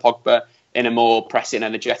you play a Pogba in a more pressing,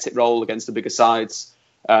 energetic role against the bigger sides.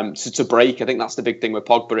 To break, I think that's the big thing with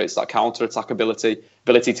Pogba. It's that counter-attack ability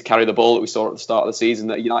to carry the ball that we saw at the start of the season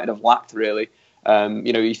that United have lacked, really.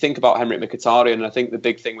 You think about Henrik Mkhitaryan, and I think the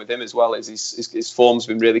big thing with him as well is his form's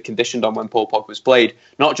been really conditioned on when Paul Pogba's played.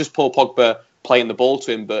 Not just Paul Pogba playing the ball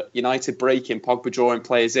to him, but United breaking, Pogba drawing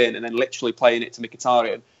players in, and then literally playing it to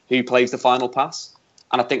Mkhitaryan, who plays the final pass.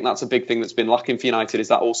 And I think that's a big thing that's been lacking for United, is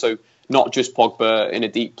that also not just Pogba in a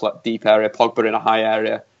deep area, Pogba in a high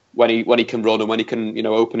area, when he can run and when he can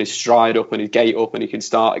open his stride up and his gait up and he can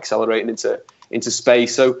start accelerating into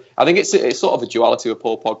space. So I think it's sort of a duality with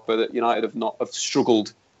Paul Pogba that United have struggled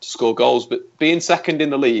to score goals. But being second in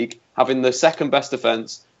the league, having the best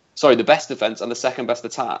defence and the second best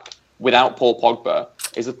attack without Paul Pogba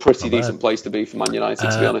is a pretty decent place to be for Man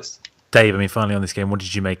United, to be honest. Dave, finally on this game, what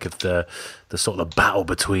did you make of the sort of the battle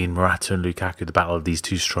between Morata and Lukaku, the battle of these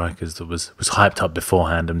two strikers that was hyped up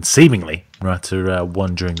beforehand, and seemingly Morata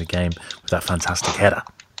won during the game with that fantastic header?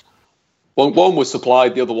 Well, one was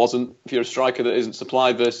supplied, the other wasn't. If you're a striker that isn't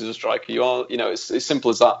supplied versus a striker, you are. It's as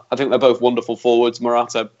simple as that. I think they're both wonderful forwards.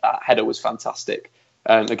 Morata, header was fantastic.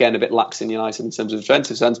 Again, a bit lax in United in terms of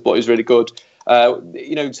defensive sense, but he was really good.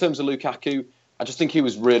 In terms of Lukaku, I just think he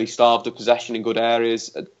was really starved of possession in good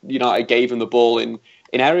areas. United gave him the ball in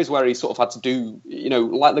areas where he sort of had to do,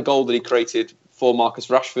 like the goal that he created for Marcus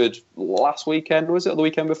Rashford last weekend, or was it the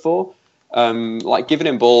weekend before? Like giving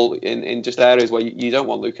him ball in just areas where you don't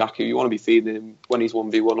want Lukaku. You want to be feeding him when he's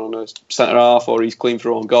 1v1 on a centre half or he's clean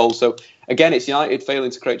for own goal. So again, it's United failing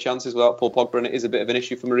to create chances without Paul Pogba, and it is a bit of an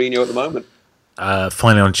issue for Mourinho at the moment.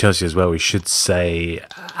 Finally on Chelsea as well, we should say,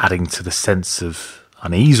 adding to the sense of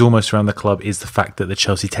unease almost around the club, is the fact that the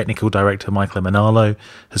Chelsea technical director Michael Emenalo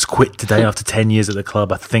has quit today after 10 years at the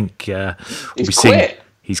club. I think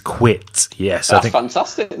he's quit. Yes, that's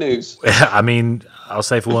fantastic news. I'll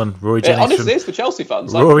say for one, Rory Jennings. Honestly, it's for Chelsea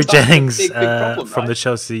fans. Rory Jennings problem, from the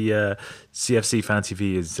Chelsea CFC Fan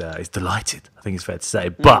TV is delighted, I think it's fair to say.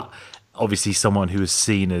 But obviously someone who is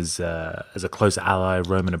seen as a close ally of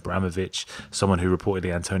Roman Abramovich, someone who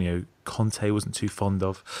reportedly Antonio Conte wasn't too fond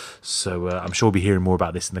of. So I'm sure we'll be hearing more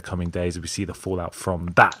about this in the coming days as we see the fallout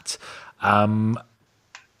from that.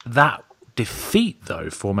 That defeat, though,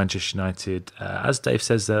 for Manchester United, as Dave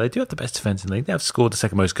says, they do have the best defence in the league. They have scored the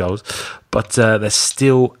second most goals, but they're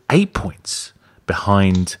still 8 points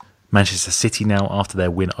behind Manchester City now after their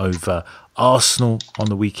win over Arsenal on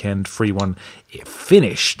the weekend, 3-1. It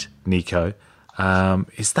finished, Nico.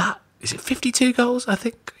 Is it 52 goals, I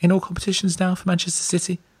think, in all competitions now for Manchester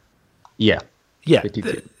City? Yeah.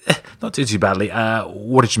 52. Not too badly.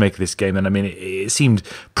 What did you make of this game then? It seemed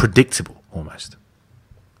predictable almost.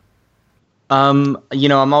 I'm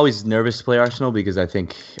always nervous to play Arsenal because I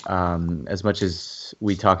think as much as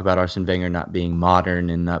we talk about Arsene Wenger not being modern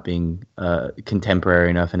and not being contemporary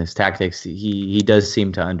enough in his tactics, he does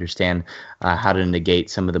seem to understand how to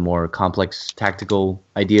negate some of the more complex tactical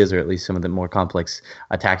ideas, or at least some of the more complex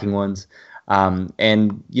attacking ones.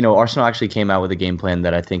 Arsenal actually came out with a game plan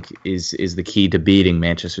that I think is the key to beating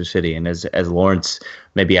Manchester City. And as Lawrence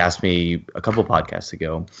maybe asked me a couple podcasts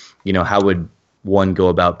ago, how would one go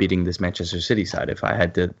about beating this Manchester City side if I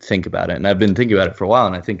had to think about it? And I've been thinking about it for a while,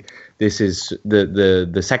 and I think this is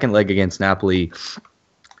the second leg against Napoli.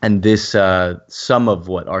 And this some of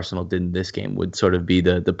what Arsenal did in this game would sort of be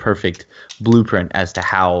the perfect blueprint as to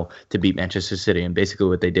how to beat Manchester City. And basically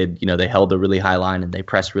what they did, they held a really high line and they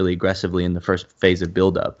pressed really aggressively in the first phase of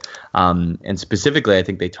build-up. And specifically, I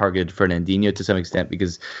think they targeted Fernandinho to some extent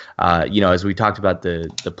because, as we talked about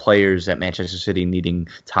the players at Manchester City needing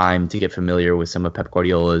time to get familiar with some of Pep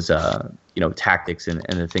Guardiola's tactics and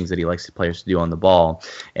the things that he likes the players to do on the ball.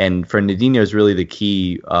 And Fernandinho is really the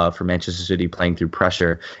key for Manchester City playing through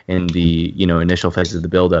pressure in the initial phases of the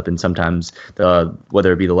build-up. And sometimes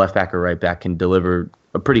whether it be the left back or right back can deliver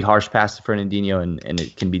a pretty harsh pass to Fernandinho, and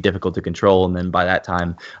it can be difficult to control. And then by that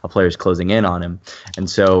time, a player's closing in on him. And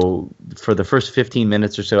so for the first 15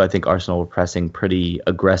 minutes or so, I think Arsenal were pressing pretty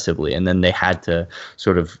aggressively. And then they had to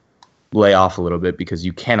sort of lay off a little bit because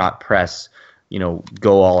you cannot press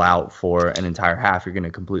go all out for an entire half. You're going to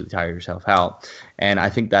completely tire yourself out. And I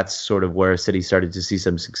think that's sort of where City started to see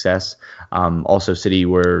some success. Also, City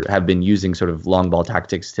have been using sort of long ball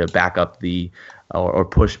tactics to back up or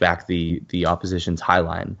push back the opposition's high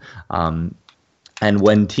line. And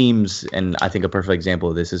when teams, and I think a perfect example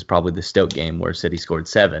of this is probably the Stoke game where City scored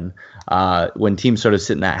 7, when teams sort of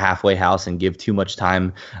sit in that halfway house and give too much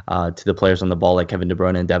time to the players on the ball like Kevin De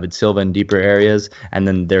Bruyne and David Silva in deeper areas, and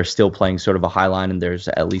then they're still playing sort of a high line and there's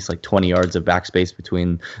at least like 20 yards of backspace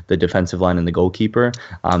between the defensive line and the goalkeeper,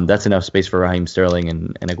 that's enough space for Raheem Sterling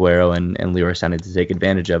and Aguero and Leroy Sané to take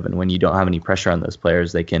advantage of. And when you don't have any pressure on those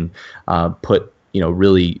players, they can put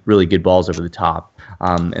really, really good balls over the top.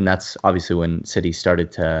 And that's obviously when City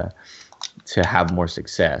started to have more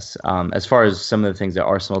success. As far as some of the things that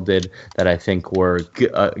Arsenal did that I think were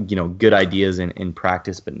good ideas in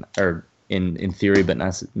practice, or in theory, but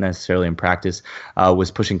not necessarily in practice,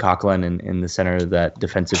 was pushing Coquelin in the center of that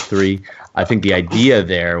defensive 3. I think the idea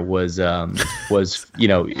there was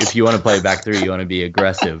if you want to play a back 3, you want to be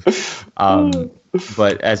aggressive.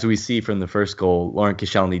 But as we see from the first goal, Laurent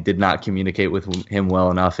Koscielny did not communicate with him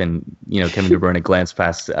well enough, and Kevin De Bruyne glanced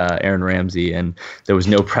past Aaron Ramsey, and there was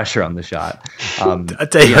no pressure on the shot.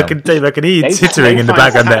 Dave, I can hear you tittering in the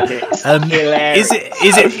background there. Is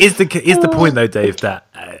the point though, Dave, that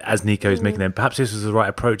as Nico is making them, perhaps this was the right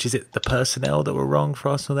approach? Is it the personnel that were wrong for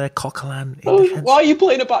Arsenal there? Coquelin in defence? Why are you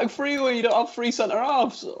playing a back 3 where you don't have 3 centre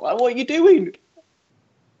halves? Like, what are you doing?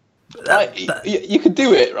 You could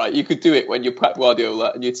do it, right? You could do it when you're Pep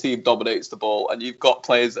Guardiola and your team dominates the ball and you've got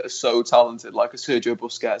players that are so talented, like a Sergio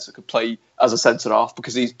Busquets, who could play as a centre-half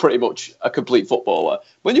because he's pretty much a complete footballer.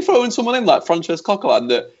 When you're throwing someone in like Francesc Coquelin,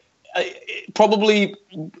 that probably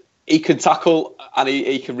he can tackle and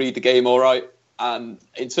he can read the game all right. And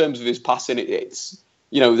in terms of his passing, it's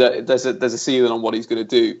there's a ceiling on what he's going to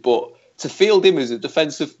do, but to field him as a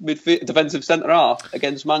defensive centre-half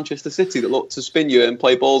against Manchester City that look to spin you and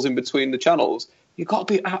play balls in between the channels, you've got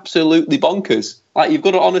to be absolutely bonkers. Like, you've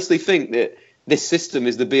got to honestly think that this system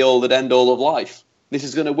is the be-all and end-all of life. This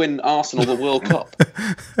is going to win Arsenal the World Cup.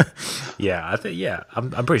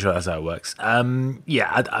 I'm pretty sure that's how it works. I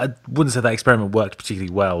wouldn't say that experiment worked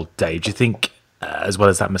particularly well, Dave. Do you think, as well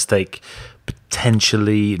as that mistake,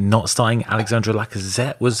 potentially not starting Alexandre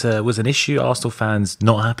Lacazette was an issue? Arsenal fans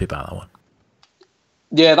not happy about that one.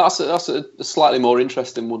 Yeah, that's a slightly more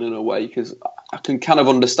interesting one in a way, because I can kind of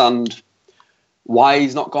understand why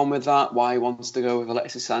he's not gone with that, why he wants to go with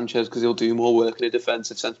Alexis Sanchez, because he'll do more work in a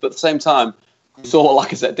defensive sense. But at the same time, we saw what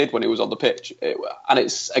Lacazette did when he was on the pitch. And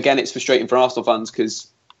it's frustrating for Arsenal fans because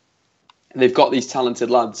they've got these talented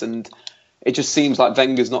lads and it just seems like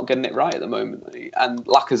Wenger's not getting it right at the moment. And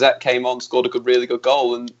Lacazette came on, scored a really good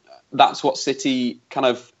goal, and that's what City kind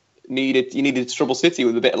of needed. You needed to trouble City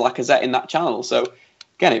with a bit of Lacazette in that channel. So,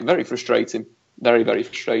 again, very frustrating. Very, very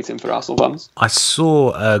frustrating for Arsenal fans. I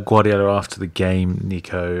saw Guardiola after the game,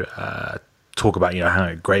 Nico, talk about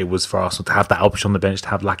how great it was for Arsenal to have that option on the bench, to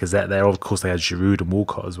have Lacazette there. Of course, they had Giroud and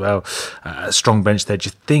Walcott as well. A strong bench there. Do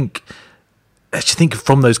you think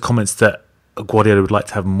from those comments that Guardiola would like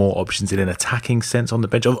to have more options in an attacking sense on the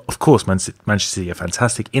bench? Of course, Manchester City are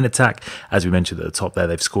fantastic in attack. As we mentioned at the top there,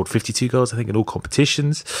 they've scored 52 goals, I think, in all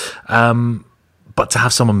competitions. But to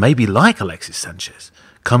have someone maybe like Alexis Sanchez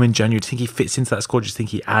come in January, do you think he fits into that squad? Do you think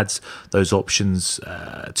he adds those options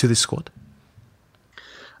to this squad?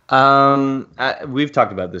 We've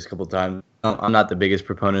talked about this a couple of times. I'm not the biggest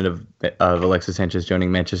proponent of Alexis Sanchez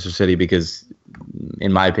joining Manchester City because,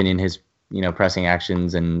 in my opinion, his pressing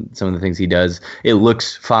actions and some of the things he does, it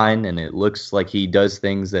looks fine and it looks like he does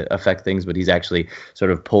things that affect things, but he's actually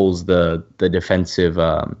sort of pulls the defensive.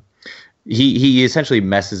 He essentially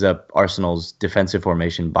messes up Arsenal's defensive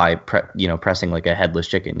formation by pressing like a headless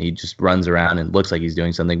chicken. He just runs around and looks like he's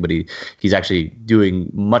doing something, but he's actually doing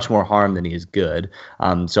much more harm than he is good.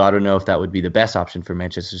 So I don't know if that would be the best option for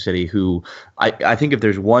Manchester City, who I think if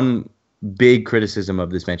there's one big criticism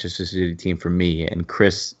of this Manchester City team for me, and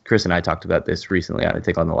Chris and I talked about this recently, I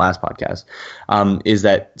think on the last podcast, is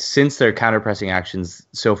that since their counter-pressing actions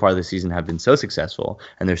so far this season have been so successful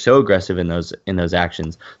and they're so aggressive in those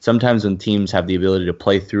actions, sometimes when teams have the ability to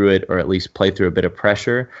play through it or at least play through a bit of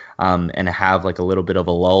pressure and have like a little bit of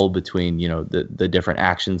a lull between the different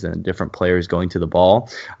actions and different players going to the ball,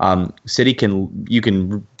 City you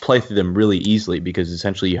can play through them really easily because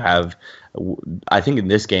essentially you have, I think in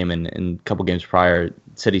this game and a couple games prior,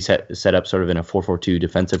 City set up sort of in a 4-4-2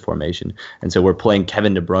 defensive formation, and so we're playing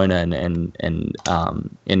Kevin De Bruyne and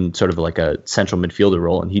in sort of like a central midfielder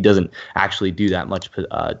role, and he doesn't actually do that much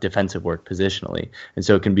defensive work positionally, and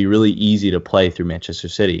so it can be really easy to play through Manchester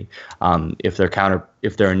City if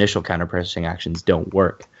their initial counter pressing actions don't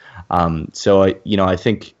work. So I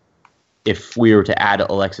think if we were to add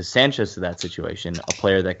Alexis Sanchez to that situation, a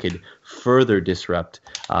player that could further disrupt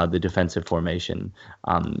the defensive formation,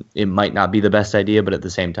 it might not be the best idea, but at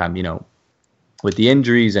the same time, with the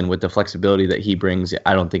injuries and with the flexibility that he brings,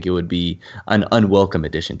 I don't think it would be an unwelcome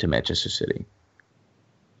addition to Manchester City.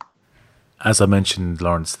 As I mentioned,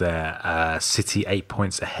 Lawrence, there, City 8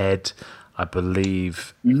 points ahead. I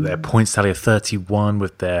believe their points tally of 31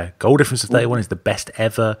 with their goal difference of 31 is the best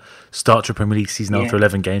ever start to a Premier League season after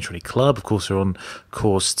 11 games for any club. Of course, they're on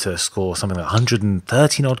course to score something like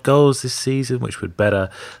 113 odd goals this season, which would better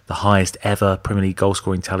the highest ever Premier League goal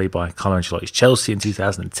scoring tally by Carlo Ancelotti's Chelsea in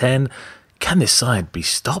 2010. Can this side be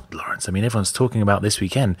stopped, Lawrence? I mean, everyone's talking about this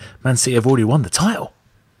weekend. Man City have already won the title.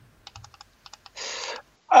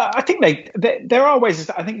 I think there are ways.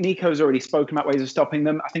 I think Nico's already spoken about ways of stopping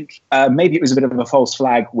them. I think maybe it was a bit of a false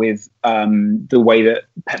flag with the way that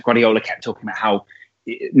Pep Guardiola kept talking about how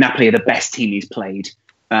Napoli are the best team he's played.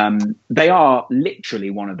 They are literally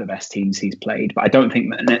one of the best teams he's played, but I don't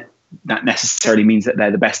think that necessarily means that they're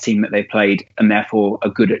the best team that they've played and therefore are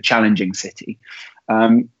good at challenging City.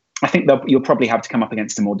 I think you'll probably have to come up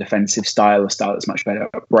against a more defensive style, a style that's much better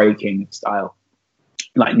at breaking, style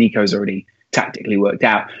like Nico's already tactically worked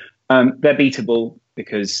out. They're beatable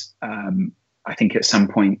because I think at some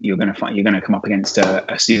point you're going to come up against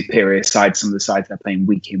a superior side. Some of the sides they're playing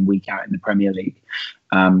week in, week out in the Premier League,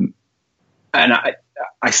 and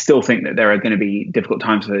I still think that there are going to be difficult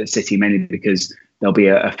times for City, mainly because there'll be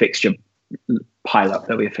a fixture pile up,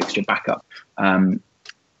 there'll be a fixture backup, and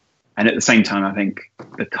at the same time, I think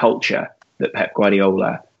the culture that Pep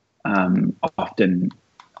Guardiola often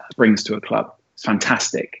brings to a club is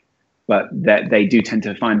fantastic. But they do tend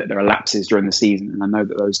to find that there are lapses during the season. And I know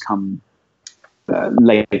that those come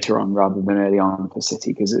later on rather than early on for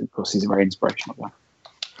City, because, of course, he's a very inspirational guy.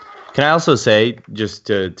 Can I also say, just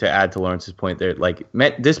to add to Lawrence's point there, like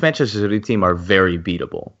this Manchester City team are very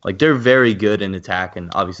beatable. Like they're very good in attack, and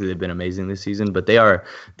obviously they've been amazing this season. But they are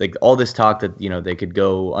like all this talk that they could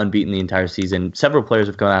go unbeaten the entire season. Several players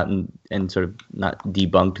have come out and sort of not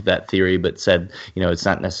debunked that theory, but said it's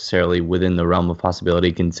not necessarily within the realm of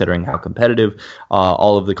possibility considering how competitive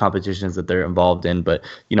all of the competitions that they're involved in. But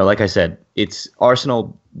like I said, it's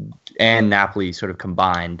Arsenal and Napoli sort of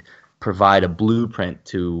combined provide a blueprint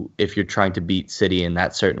to if you're trying to beat City in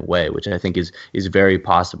that certain way, which I think is very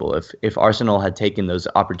possible. If Arsenal had taken those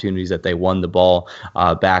opportunities that they won the ball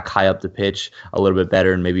back high up the pitch a little bit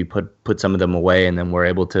better and maybe put some of them away, and then were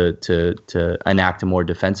able to enact a more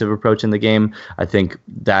defensive approach in the game, I think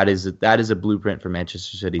that is a blueprint for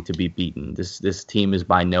Manchester City to be beaten. This team is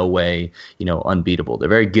by no way unbeatable. They're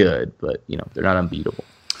very good, but they're not unbeatable.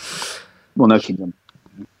 Well, no kingdom.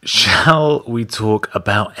 Shall we talk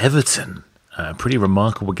about Everton? A pretty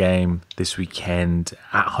remarkable game this weekend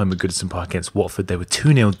at home at Goodison Park against Watford. They were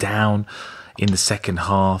 2-0 down in the second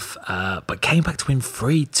half, but came back to win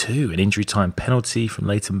 3-2. An injury time penalty from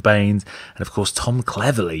Leighton Baines, and of course Tom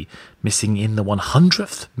Cleverley missing in the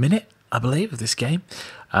 100th minute, I believe, of this game.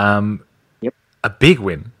 Yep. A big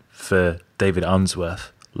win for David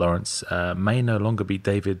Unsworth. Lawrence may no longer be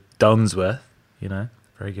David Dunsworth.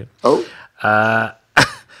 Very good. Oh.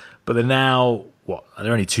 But they're now,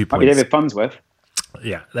 they're only 2 points. David Funsworth.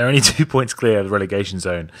 Yeah, they're only 2 points clear of the relegation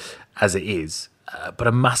zone as it is. But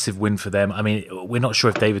a massive win for them. I mean, we're not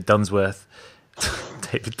sure if David Dunsworth...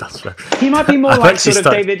 He might be more like sort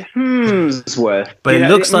of David Hmsworth. But it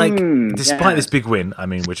looks like, despite this big win, I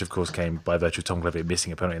mean, which of course came by virtue of Tom Cleverley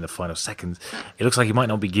missing a penalty in the final seconds, it looks like he might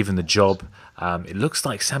not be given the job. It looks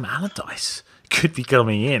like Sam Allardyce could be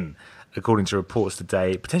coming in, according to reports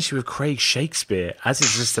today, potentially with Craig Shakespeare as his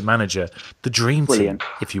assistant manager, the dream team,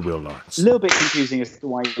 if you will, Lawrence. A little bit confusing as to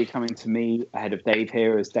why you're coming to me ahead of Dave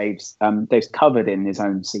here, as Dave's covered in his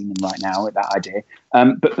own semen right now with that idea.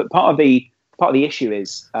 But part of the issue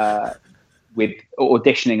is with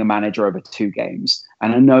auditioning a manager over 2 games,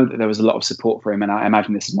 and I know that there was a lot of support for him, and I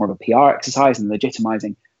imagine this is more of a PR exercise and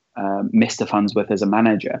legitimising Mr. Funsworth as a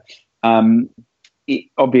manager.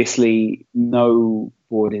 Obviously, no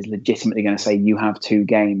board is legitimately going to say you have 2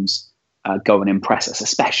 games, go and impress us,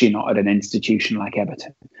 especially not at an institution like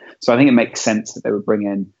Everton. So I think it makes sense that they would bring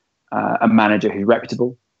in a manager who's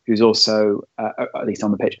reputable, who's also, at least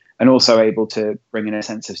on the pitch, and also able to bring in a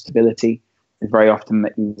sense of stability. It's very often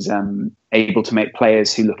that he's able to make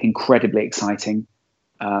players who look incredibly exciting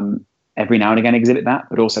every now and again exhibit that,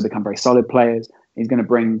 but also become very solid players. He's going to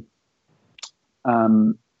bring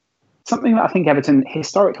something that I think Everton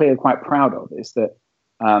historically are quite proud of, is that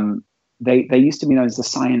they used to be known as the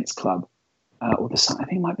Science Club, or I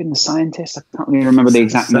think it might have been the Scientist. I can't really remember the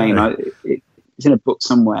exact name. It's in a book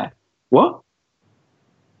somewhere. What?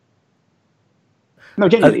 No,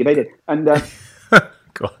 genuinely, they did. And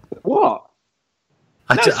what?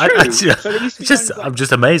 I'm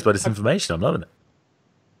just amazed by this information. I'm loving it.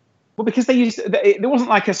 Well, because there wasn't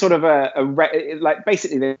like a sort of like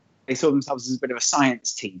basically they saw themselves as a bit of a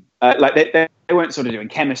science team. Like they weren't sort of doing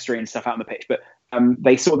chemistry and stuff out on the pitch, but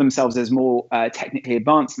they saw themselves as more technically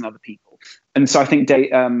advanced than other people. And so I think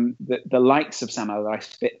the likes of Sam Allardyce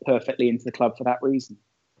fit perfectly into the club for that reason.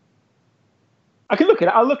 I can look it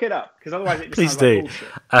up. I'll look it up because otherwise it just sounds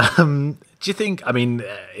like bullshit. Do you think? I mean,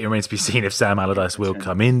 it remains to be seen if Sam Allardyce will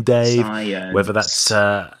come in, Dave. Science. Whether that's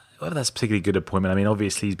a particularly good appointment. I mean,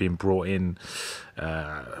 obviously he's been brought in.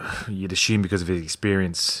 You'd assume because of his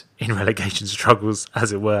experience in relegation struggles,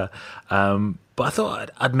 as it were. But I thought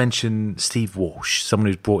I'd mention Steve Walsh, someone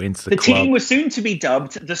who's brought into the club. The team was soon to be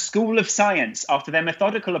dubbed the School of Science after their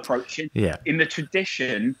methodical approach in the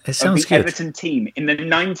tradition of the Everton team in the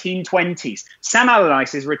 1920s. Sam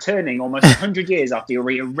Allardyce is returning almost 100 years after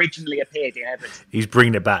he originally appeared in Everton. He's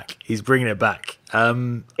bringing it back. It's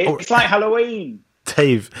like Halloween.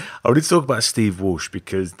 Dave, I wanted to talk about Steve Walsh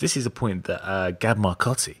because this is a point that Gab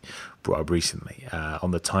Marcotti brought up recently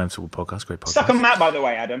on the Times Football podcast. Great podcast. Stuck on that, by the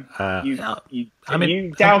way, Adam. You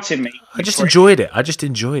doubted me. I just enjoyed it.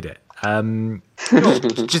 Do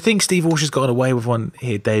you think Steve Walsh has gotten away with one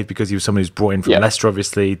here, Dave, because he was someone who's brought in from Leicester,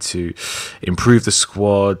 obviously, to improve the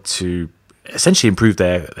squad, to essentially improve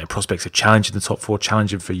their prospects of challenging the top four,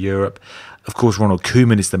 challenging for Europe? Of course, Ronald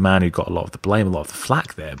Koeman is the man who got a lot of the blame, a lot of the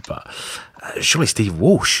flack there, but surely Steve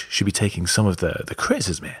Walsh should be taking some of the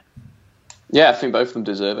criticism here. Yeah, I think both of them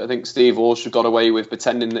deserve it. I think Steve Walsh got away with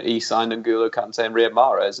pretending that he signed N'Golo Kante and Riyad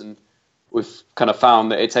Mahrez, and we've kind of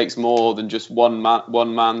found that it takes more than just one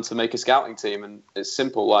man to make a scouting team. And it's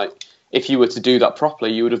simple. Like, if you were to do that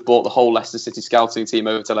properly, you would have brought the whole Leicester City scouting team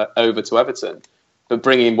over to Everton. But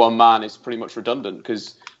bringing in one man is pretty much redundant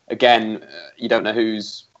because, again, you don't know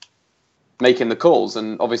who's making the calls.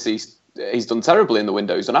 And obviously, he's done terribly in the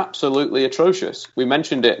window. He's done absolutely atrocious. We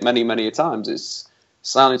mentioned it many, many times. It's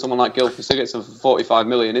signing someone like Gylfi Sigurdsson for 45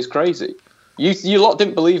 million is crazy. You lot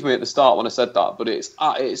didn't believe me at the start when I said that, but it's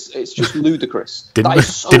just ludicrous. That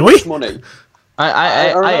is so much money.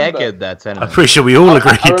 I echoed that sentiment. I'm pretty sure we all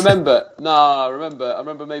agreed. I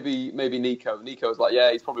remember maybe Nico. Nico was like,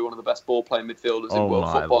 yeah, he's probably one of the best ball-playing midfielders in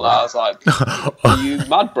world football. And I was like, are you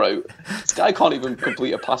mad, bro? This guy can't even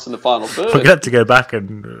complete a pass in the final third. We're going to have to go back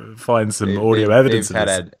and find some audio evidence. Dave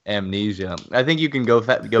had amnesia. I think you can go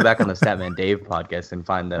back on the Statman Dave podcast and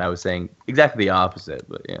find that I was saying exactly the opposite,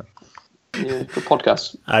 but yeah. Yeah, good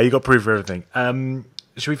podcast. You got proof for everything.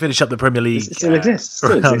 Should we finish up the Premier League It still exists.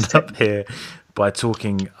 roundup here by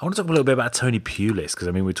talking? I want to talk a little bit about Tony Pulis because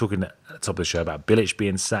we're talking at the top of the show about Bilic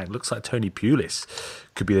being sacked. Looks like Tony Pulis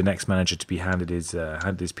could be the next manager to be handed his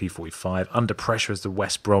P45 under pressure as the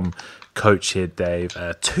West Brom coach here, Dave.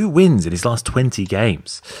 2 wins in his last 20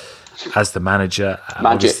 games as the manager.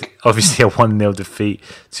 Magic. Obviously a 1-0 defeat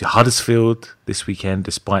to Huddersfield this weekend,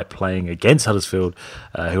 despite playing against Huddersfield,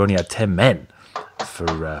 who only had 10 men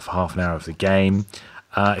for half an hour of the game.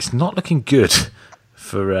 It's not looking good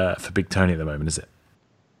for Big Tony at the moment, is it?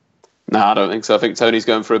 No, I don't think so. I think Tony's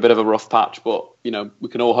going for a bit of a rough patch, but we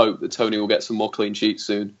can all hope that Tony will get some more clean sheets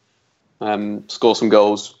soon, score some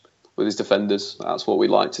goals with his defenders. That's what we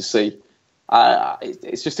like to see.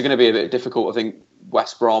 It's just going to be a bit difficult. I think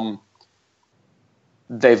West Brom,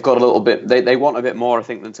 they've got a little bit. They want a bit more, I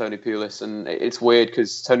think, than Tony Pulis, and it's weird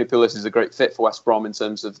because Tony Pulis is a great fit for West Brom in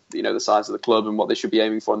terms of the size of the club and what they should be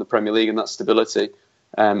aiming for in the Premier League, and that's stability.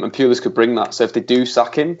 And Pulis could bring that. So if they do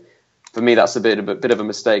sack him, for me, that's a bit of a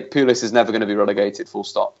mistake. Pulis is never going to be relegated. Full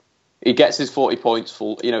stop. He gets his 40 points.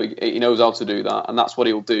 He knows how to do that, and that's what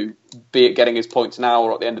he'll do. Be it getting his points now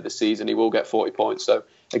or at the end of the season, he will get 40 points. So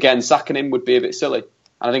again, sacking him would be a bit silly,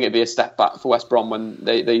 and I think it'd be a step back for West Brom when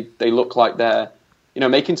they look like they're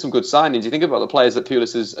making some good signings. You think about the players that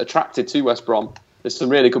Pulis has attracted to West Brom. There's some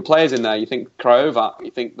really good players in there. You think Krajovac,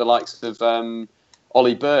 you think the likes of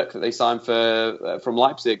Ollie Burke that they signed from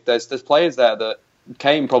Leipzig. There's players there that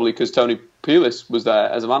came probably because Tony Pulis was there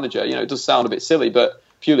as a manager. It does sound a bit silly, but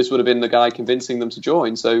Pulis would have been the guy convincing them to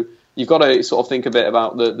join. So you've got to sort of think a bit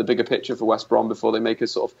about the bigger picture for West Brom before they make a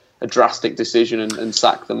sort of a drastic decision and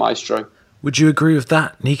sack the maestro. Would you agree with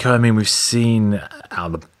that, Nico? I mean, we've seen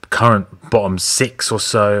out of the current bottom 6 or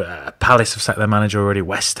so, Palace have sacked their manager already,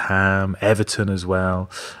 West Ham, Everton as well,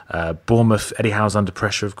 Bournemouth, Eddie Howe's under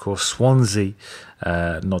pressure, of course, Swansea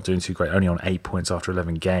not doing too great, only on 8 points after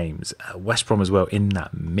 11 games, West Brom as well in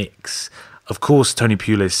that mix. Of course, Tony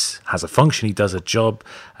Pulis has a function, he does a job,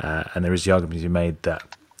 and there is the argument to be made that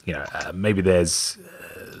maybe there's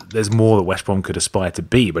more that West Brom could aspire to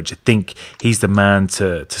be, but do you think he's the man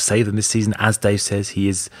to save them this season? As Dave says, he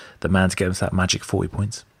is the man to get them to that magic 40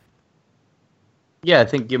 points. Yeah, I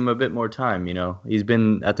think give him a bit more time. He's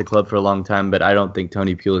been at the club for a long time, but I don't think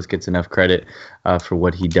Tony Pulis gets enough credit for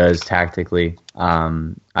what he does tactically.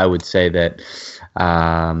 I would say that,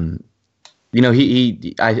 I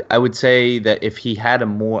would say that if he had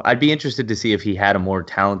I'd be interested to see if he had a more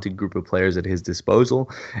talented group of players at his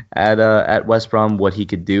disposal at West Brom, what he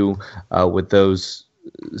could do with those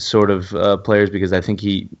sort of players, because I think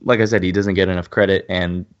like I said, he doesn't get enough credit,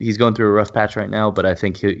 and he's going through a rough patch right now, but I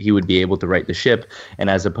think he would be able to right the ship. And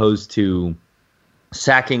as opposed to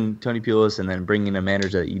sacking Tony Pulis and then bringing a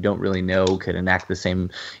manager that you don't really know could enact the same,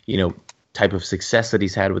 type of success that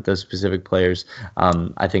he's had with those specific players,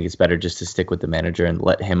 I think it's better just to stick with the manager and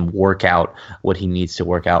let him work out what he needs to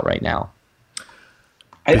work out right now.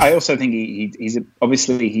 I also think he's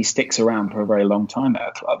obviously he sticks around for a very long time at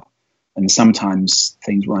a club. And sometimes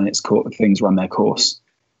things run their course.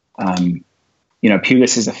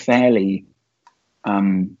 Pulis is a fairly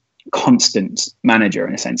constant manager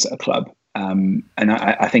in a sense at a club, and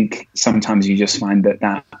I think sometimes you just find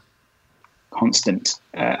that constant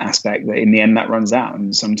aspect that in the end that runs out.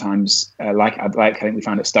 And sometimes, like I think we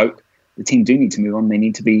found at Stoke, the team do need to move on. They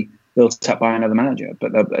need to be built up by another manager,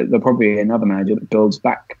 but they're probably another manager that builds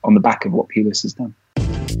back on the back of what Pulis has done.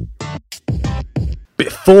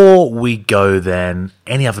 Before we go then,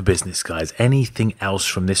 any other business, guys? Anything else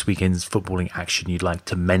from this weekend's footballing action you'd like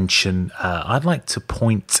to mention? I'd like to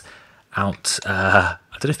point out, I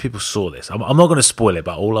don't know if people saw this. I'm not going to spoil it,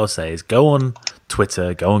 but all I'll say is go on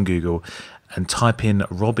Twitter, go on Google, and type in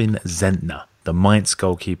Robin Zentner, the Mainz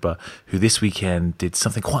goalkeeper, who this weekend did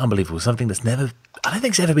something quite unbelievable, something I don't think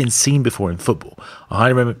it's ever been seen before in football. I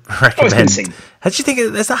highly recommend. Oh, it's been seen. Has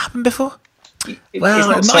that happened before? Well,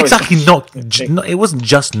 not exactly. It wasn't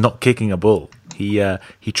just not kicking a ball. He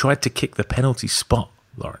tried to kick the penalty spot,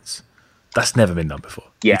 Lawrence. That's never been done before.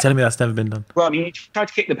 Yeah. You're telling me that's never been done? Well, he tried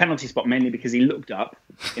to kick the penalty spot mainly because he looked up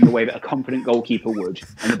in the way that a confident goalkeeper would,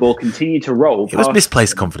 and the ball continued to roll. It was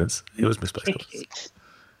misplaced confidence.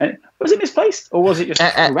 Was it misplaced, or was it just?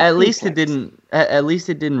 At least it didn't. At least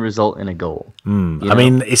it didn't result in a goal. I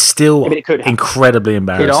mean, it's still incredibly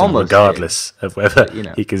embarrassing, regardless of whether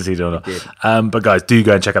he conceded or not. But guys, do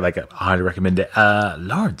go and check out that game. I highly recommend it.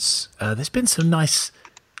 Lawrence, there's been some nice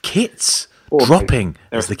kits dropping,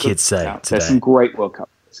 as the kids say today. There's some great World Cup.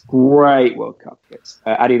 Great World Cup kits.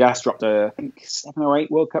 Adidas dropped, I think, 7 or 8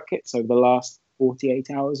 World Cup kits over the last 48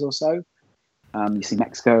 hours or so. You see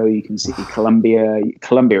Mexico, you can see Colombia.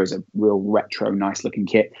 Colombia is a real retro, nice-looking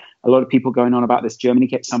kit. A lot of people going on about this Germany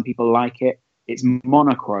kit. Some people like it. It's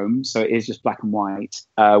monochrome, so it is just black and white,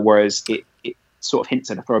 whereas it sort of hints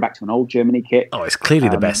at a throwback to an old Germany kit. Oh, it's clearly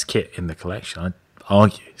the best kit in the collection, I'd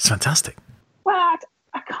argue. It's fantastic. Well,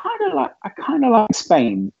 I kind of like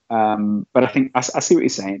Spain, but I think I see what you're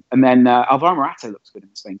saying. And then Alvaro Morata looks good in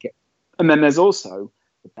the Spain kit. And then there's also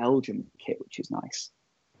the Belgium kit, which is nice.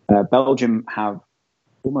 Belgium have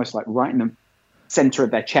almost like right in the center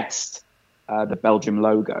of their chest the Belgium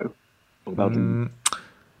logo, or Belgium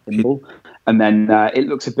symbol, and then it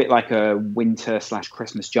looks a bit like a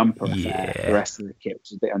winter/Christmas jumper affair. The rest of the kit,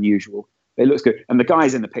 which is a bit unusual, but it looks good. And the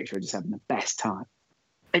guys in the picture are just having the best time.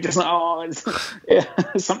 They're just like,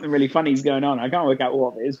 something really funny's going on. I can't work out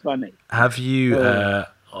what it is funny. Have you?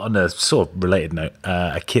 On a sort of related note,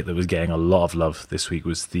 a kit that was getting a lot of love this week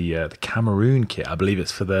was the Cameroon kit. I believe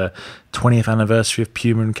it's for the 20th anniversary of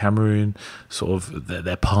Puma and Cameroon, sort of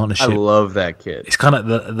their partnership. I love that kit. It's kind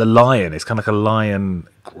of the lion. It's kind of like a lion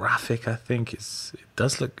graphic. I think it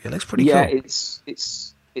looks pretty cool. Yeah,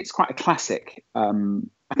 it's quite a classic. I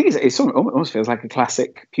think it sort of almost feels like a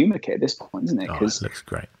classic Puma kit at this point, doesn't it? Because it looks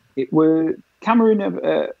great.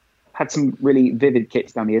 Cameroon had some really vivid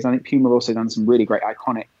kits down the years. I think Puma have also done some really great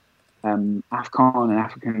iconic AFCON and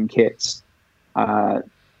African kits. I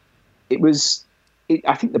think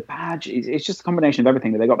the badge it's just a combination of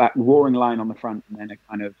everything. They got that roaring lion on the front and then a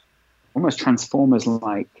kind of almost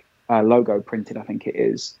Transformers-like logo printed, I think it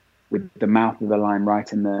is, with the mouth of the lion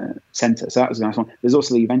right in the centre. So that was a nice one. There's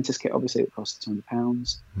also the Juventus kit, obviously, it cost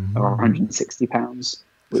 £200 or £160,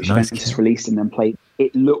 which Juventus released and then played.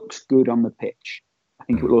 It looked good on the pitch. I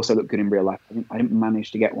think it will also look good in real life. I didn't manage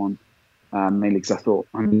to get one, mainly because I thought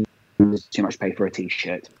it was too much pay for a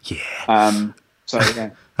T-shirt. Yeah. So yeah,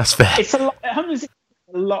 that's fair. It's a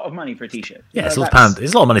lot of money for a T-shirt. Yeah, it's a lot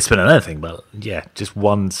of money spent on anything, but yeah, just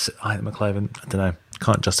one item of clothing. I don't know.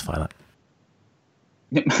 Can't justify that.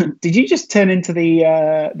 Did you just turn into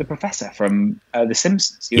the professor from The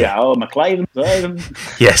Simpsons? McClaven.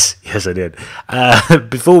 Yes, I did.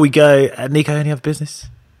 Before we go, Nico, any other business?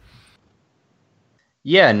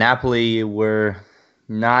 Yeah, Napoli were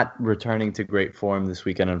not returning to great form this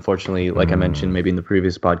weekend, unfortunately. Like I mentioned, maybe in the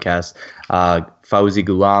previous podcast, Fawzi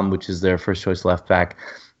Ghulam, which is their first choice left back,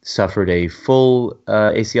 suffered a full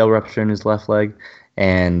ACL rupture in his left leg,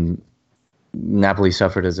 and Napoli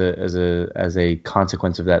suffered as a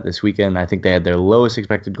consequence of that this weekend. I think they had their lowest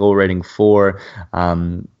expected goal rating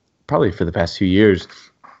probably for the past 2 years.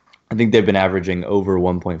 I think they've been averaging over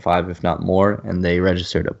 1.5, if not more, and they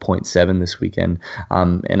registered a 0.7 this weekend.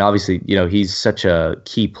 And obviously, he's such a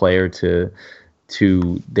key player to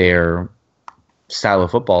their style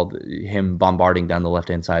of football, him bombarding down the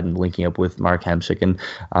left-hand side and linking up with Mark Hamsik and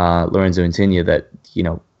Lorenzo Insigne, that,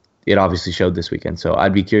 it obviously showed this weekend. So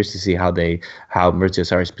I'd be curious to see how Maurizio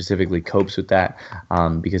Sarri specifically copes with that,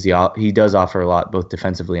 because he does offer a lot, both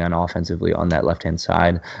defensively and offensively, on that left-hand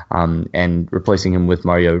side. And replacing him with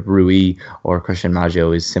Mario Rui or Christian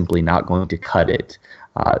Maggio is simply not going to cut it.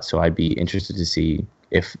 So I'd be interested to see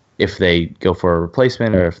if they go for a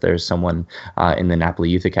replacement, or if there's someone in the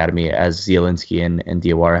Napoli Youth Academy, as Zielinski and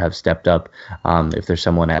Diawara have stepped up, if there's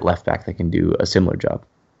someone at left back that can do a similar job.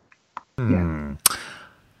 Yeah.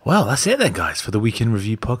 Well, that's it then, guys, for the Weekend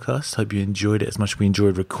Review podcast. Hope you enjoyed it as much as we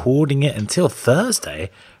enjoyed recording it. Until Thursday,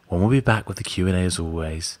 when we'll be back with the Q&A as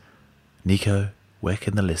always. Nico, where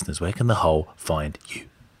can the whole find you?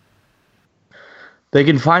 They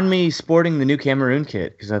can find me sporting the new Cameroon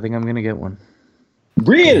kit, because I think I'm going to get one.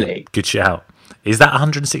 Really? Good shout. Is that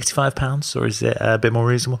 £165, or is it a bit more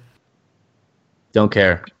reasonable? Don't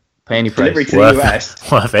care. Pay any price. Delivery to the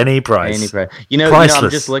US. Worth any price. Any price.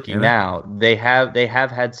 I'm just looking now. They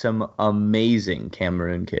have had some amazing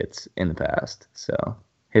Cameroon kits in the past. So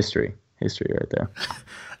history right there.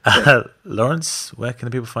 Lawrence, where can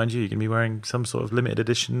the people find you? You going to be wearing some sort of limited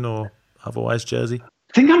edition or otherwise jersey?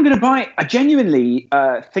 I genuinely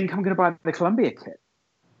think I'm going to buy the Colombia kit.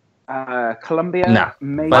 Colombia. Nah.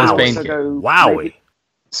 Maybe also kit. Wowie.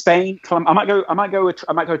 Spain. I might go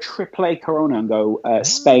triple Corona and go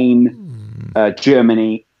Spain,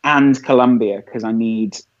 Germany, and Colombia, because I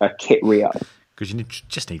need a kit re-up. Because you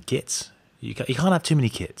just need kits. You can't have too many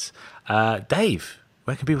kits. Dave,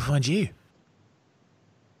 where can people find you?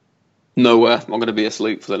 Nowhere. I'm going to be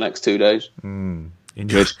asleep for the next 2 days.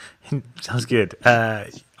 Good. Sounds good. I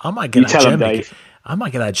might get that Germany kit. I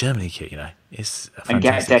might get that Germany kit, It's a and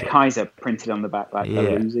get Der kit. Kaiser printed on the back, like the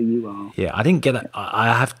loser you are. Yeah, I didn't get that.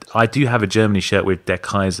 I do have a Germany shirt with Der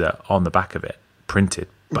Kaiser on the back of it, printed.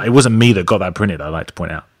 But it wasn't me that got that printed, I'd like to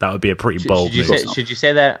point out. That would be a pretty bold move. Should you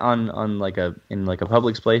say that on in a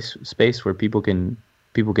public space where people can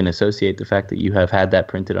associate the fact that you have had that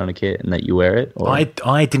printed on a kit and that you wear it? Or? I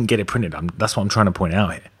didn't get it printed. That's what I'm trying to point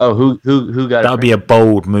out here. Oh, who got it? That would be a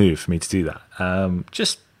bold move for me to do that.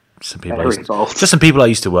 Just some people I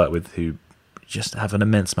used to work with who just have an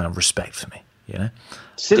immense amount of respect for me.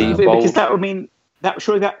 Silly, because that would mean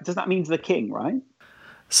does that mean the king, right?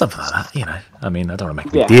 Something like that, I mean, I don't want to make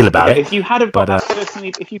a big deal about it. If you had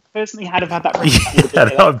if you personally had have had that,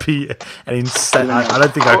 that would be an insane. I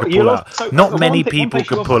don't think I could pull out. Not many people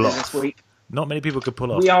could pull off. Not many people could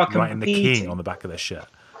pull off writing the king on the back of their shirt.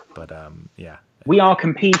 But yeah, we are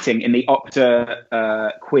competing in the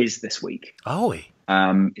Opta quiz this week. Are we?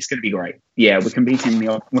 It's going to be great. Yeah, we're competing in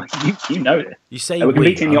the you know it. You say we're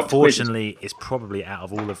competing. Unfortunately, it's probably out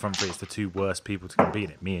of all the front three, it's the two worst people to compete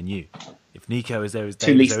in it. Me and you. If Nico is there, is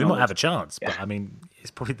Dave is there, we might have a chance. Yeah. But I mean, it's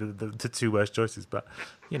probably the two worst choices. But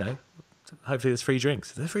hopefully there's free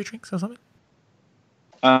drinks. Is there free drinks or something?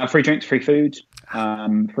 Free drinks, free food,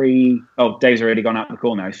 free. Oh, Dave's already gone out the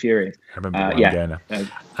call now. He's furious. I remember I'm going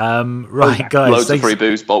now. Right, guys. Loads of free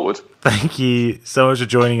booze, Boltwood. Thank you so much for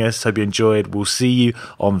joining us. Hope you enjoyed. We'll see you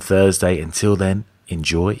on Thursday. Until then,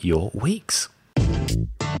 enjoy your weeks.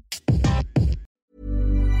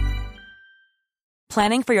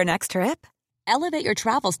 Planning for your next trip? Elevate your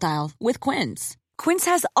travel style with Quince. Quince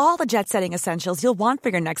has all the jet-setting essentials you'll want for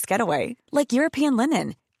your next getaway, like European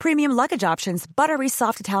linen, premium luggage options, buttery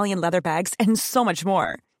soft Italian leather bags, and so much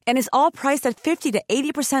more. And is all priced at 50 to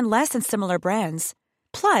 80% less than similar brands.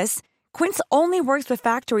 Plus, Quince only works with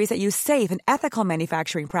factories that use safe and ethical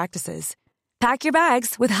manufacturing practices. Pack your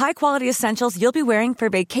bags with high-quality essentials you'll be wearing for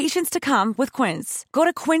vacations to come with Quince. Go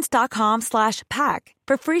to quince.com/pack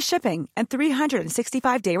for free shipping and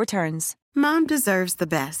 365-day returns. Mom deserves the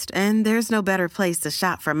best, and there's no better place to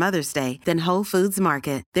shop for Mother's Day than Whole Foods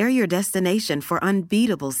Market. They're your destination for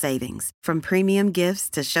unbeatable savings, from premium gifts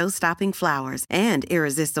to show-stopping flowers and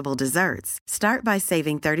irresistible desserts. Start by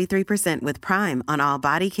saving 33% with Prime on all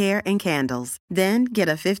body care and candles. Then get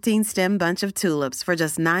a 15-stem bunch of tulips for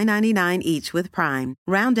just $9.99 each with Prime.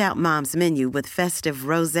 Round out Mom's menu with festive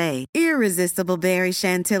rosé, irresistible berry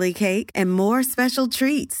chantilly cake, and more special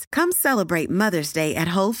treats. Come celebrate Mother's Day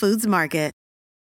at Whole Foods Market.